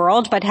out in the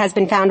world, but has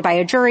been found by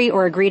a jury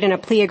or agreed in a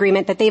plea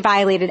agreement that they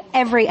violated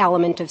every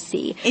element of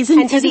C.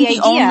 Isn't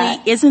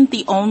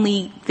the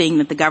only thing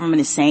that the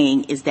government is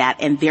saying is that,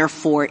 and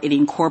therefore it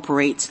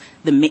incorporates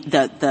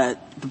the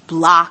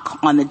block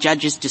on the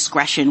judge's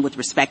discretion with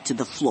respect to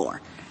the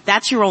floor?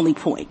 That's your only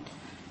point.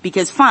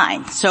 Because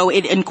fine, so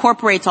it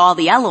incorporates all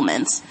the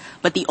elements,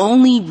 but the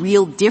only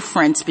real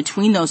difference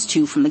between those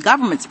two from the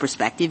government's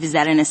perspective is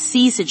that in a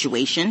C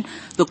situation,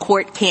 the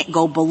court can't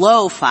go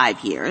below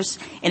 5 years.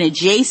 In a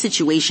J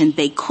situation,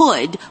 they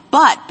could,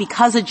 but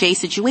because a J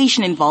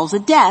situation involves a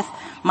death,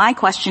 my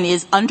question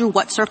is, under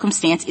what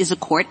circumstance is a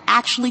court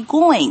actually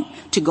going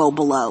to go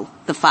below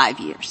the 5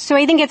 years? So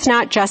I think it's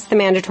not just the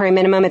mandatory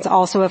minimum. It's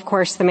also, of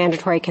course, the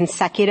mandatory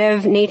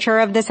consecutive nature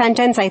of the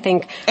sentence. I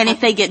think. And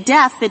if they get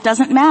death, it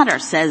doesn't matter,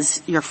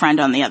 says your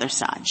friend on the other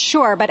side.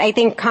 Sure, but I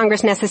think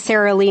Congress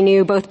necessarily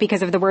knew, both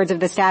because of the words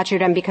of the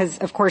statute and because,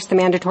 of course, the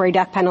mandatory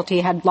death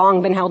penalty had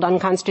long been held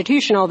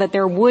unconstitutional, that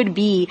there would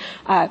be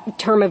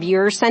term of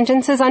years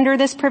sentences under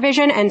this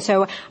provision. And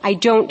so I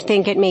don't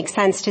think it makes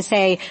sense to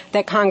say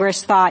that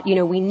Congress thought,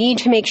 we need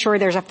to make sure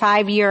there's a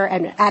 5-year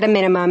and at a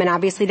minimum, and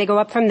obviously they go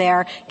up from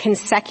there,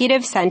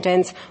 consecutive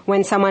sentence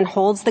when someone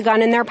holds the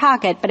gun in their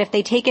pocket. But if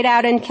they take it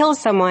out and kill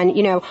someone,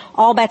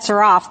 all bets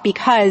are off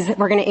because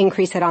we're going to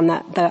increase it on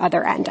the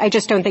other end. I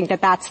just don't think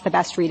that that's the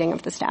best reading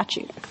of the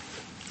statute.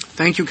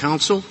 Thank you,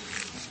 counsel.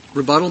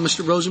 Rebuttal,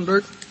 Mr.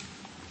 Rosenberg.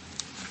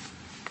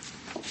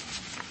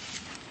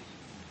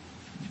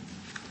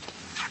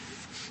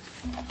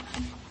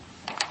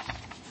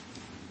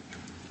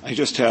 I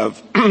just have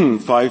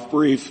 5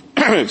 brief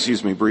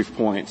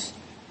points.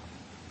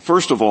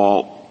 First of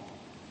all,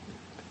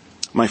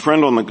 my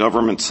friend on the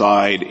government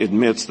side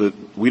admits that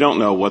we don't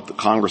know what the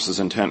Congress's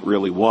intent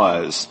really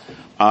was,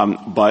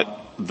 but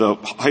the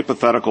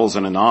hypotheticals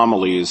and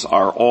anomalies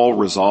are all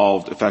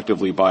resolved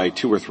effectively by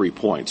 2 or 3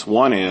 points.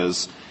 One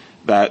is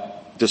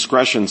that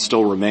discretion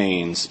still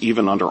remains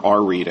even under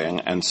our reading,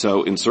 and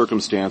so in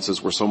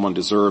circumstances where someone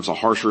deserves a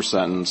harsher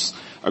sentence,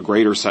 a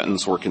greater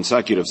sentence, or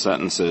consecutive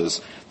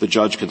sentences, the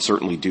judge can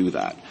certainly do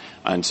that.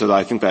 And so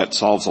I think that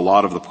solves a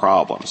lot of the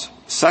problems.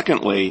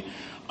 Secondly,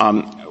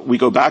 we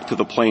go back to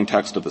the plain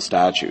text of the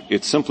statute.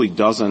 It simply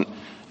doesn't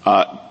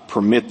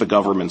permit the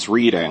government's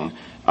reading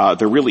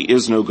there really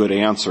is no good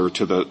answer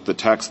to the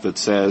text that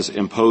says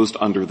imposed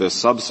under this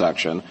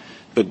subsection.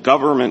 The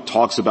government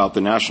talks about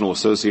the National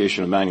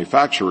Association of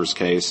Manufacturers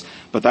case,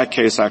 but that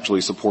case actually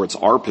supports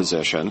our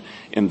position.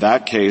 In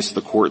that case,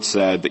 the court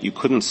said that you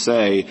couldn't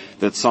say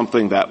that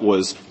something that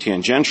was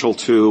tangential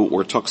to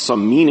or took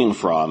some meaning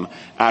from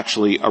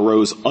actually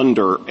arose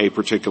under a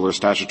particular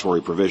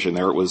statutory provision.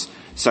 There it was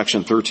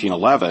Section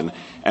 1311,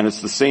 and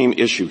it's the same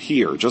issue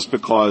here. Just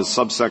because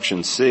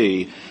subsection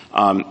subsection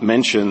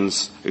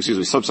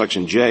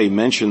J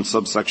mentions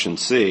subsection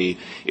C,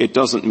 it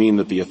doesn't mean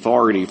that the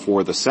authority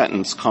for the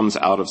sentence comes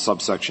out of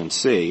subsection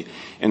C.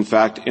 In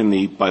fact, in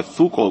the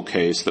Bifoucault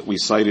case that we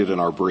cited in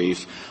our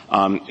brief,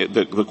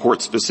 the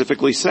court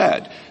specifically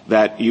said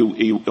that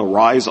you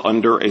arise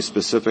under a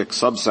specific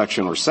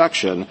subsection or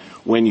section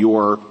when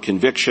your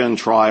conviction,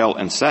 trial,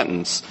 and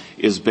sentence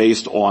is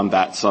based on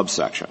that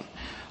subsection.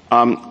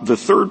 The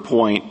third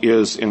point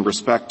is in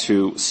respect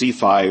to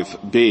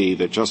C5B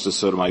that Justice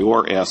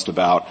Sotomayor asked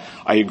about.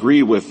 I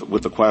agree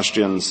with the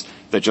questions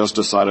that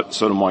Justice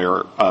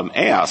Sotomayor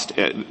asked.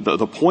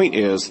 The point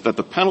is that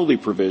the penalty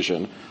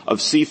provision of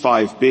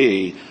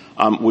C5B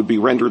would be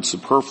rendered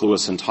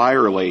superfluous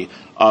entirely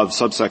of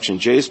subsection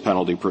J's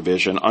penalty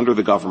provision under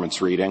the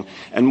government's reading.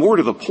 And more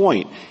to the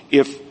point,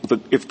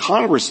 if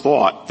Congress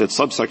thought that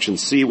subsection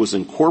C was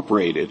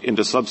incorporated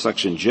into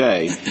subsection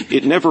J,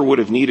 it never would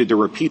have needed to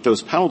repeat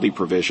those penalty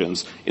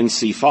provisions in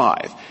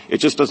C5. It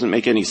just doesn't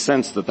make any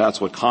sense that that's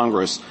what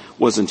Congress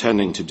was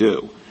intending to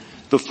do.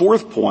 The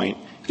fourth point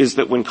is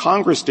that when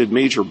Congress did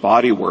major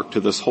body work to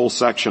this whole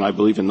section, I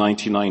believe in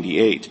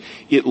 1998,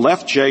 it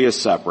left J as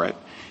separate,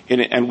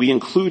 and we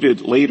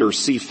included later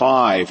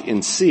C5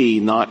 in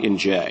C, not in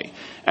J.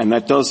 And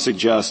that does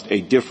suggest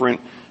a different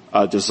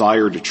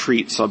desire to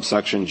treat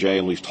subsection J,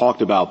 and we've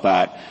talked about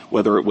that,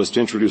 whether it was to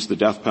introduce the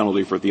death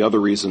penalty for the other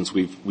reasons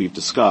we've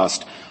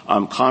discussed.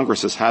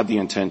 Congress has had the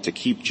intent to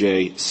keep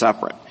J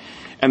separate.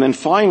 And then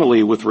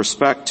finally, with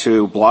respect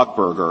to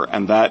Blockberger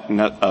and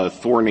that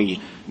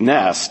thorny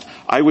nest,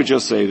 I would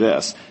just say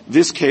this.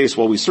 This case,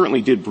 while we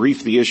certainly did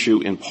brief the issue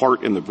in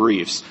part in the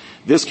briefs,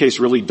 this case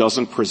really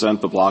doesn't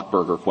present the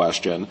Blockberger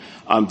question.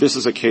 This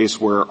is a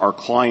case where our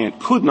client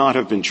could not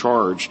have been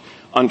charged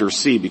under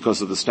C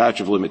because of the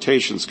statute of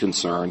limitations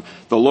concern.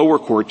 The lower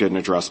court didn't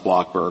address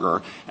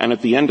Blockberger. And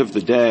at the end of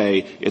the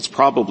day, it's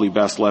probably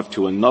best left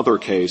to another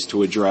case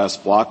to address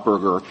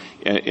Blockberger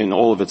in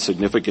all of its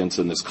significance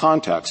in this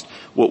context.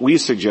 What we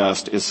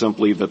suggest is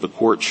simply that the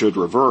court should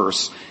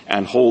reverse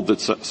and hold that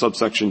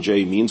subsection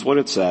J means what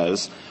it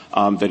says,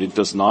 that it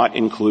does not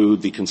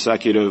include the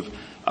consecutive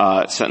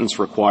sentence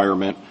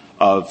requirement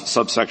of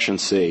subsection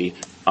C,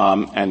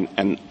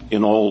 and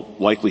in all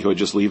likelihood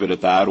just leave it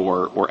at that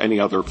or any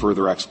other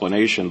further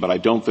explanation. But I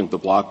don't think the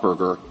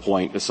Blockberger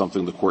point is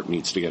something the court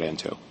needs to get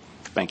into.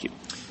 Thank you.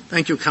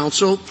 Thank you,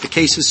 counsel. The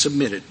case is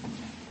submitted.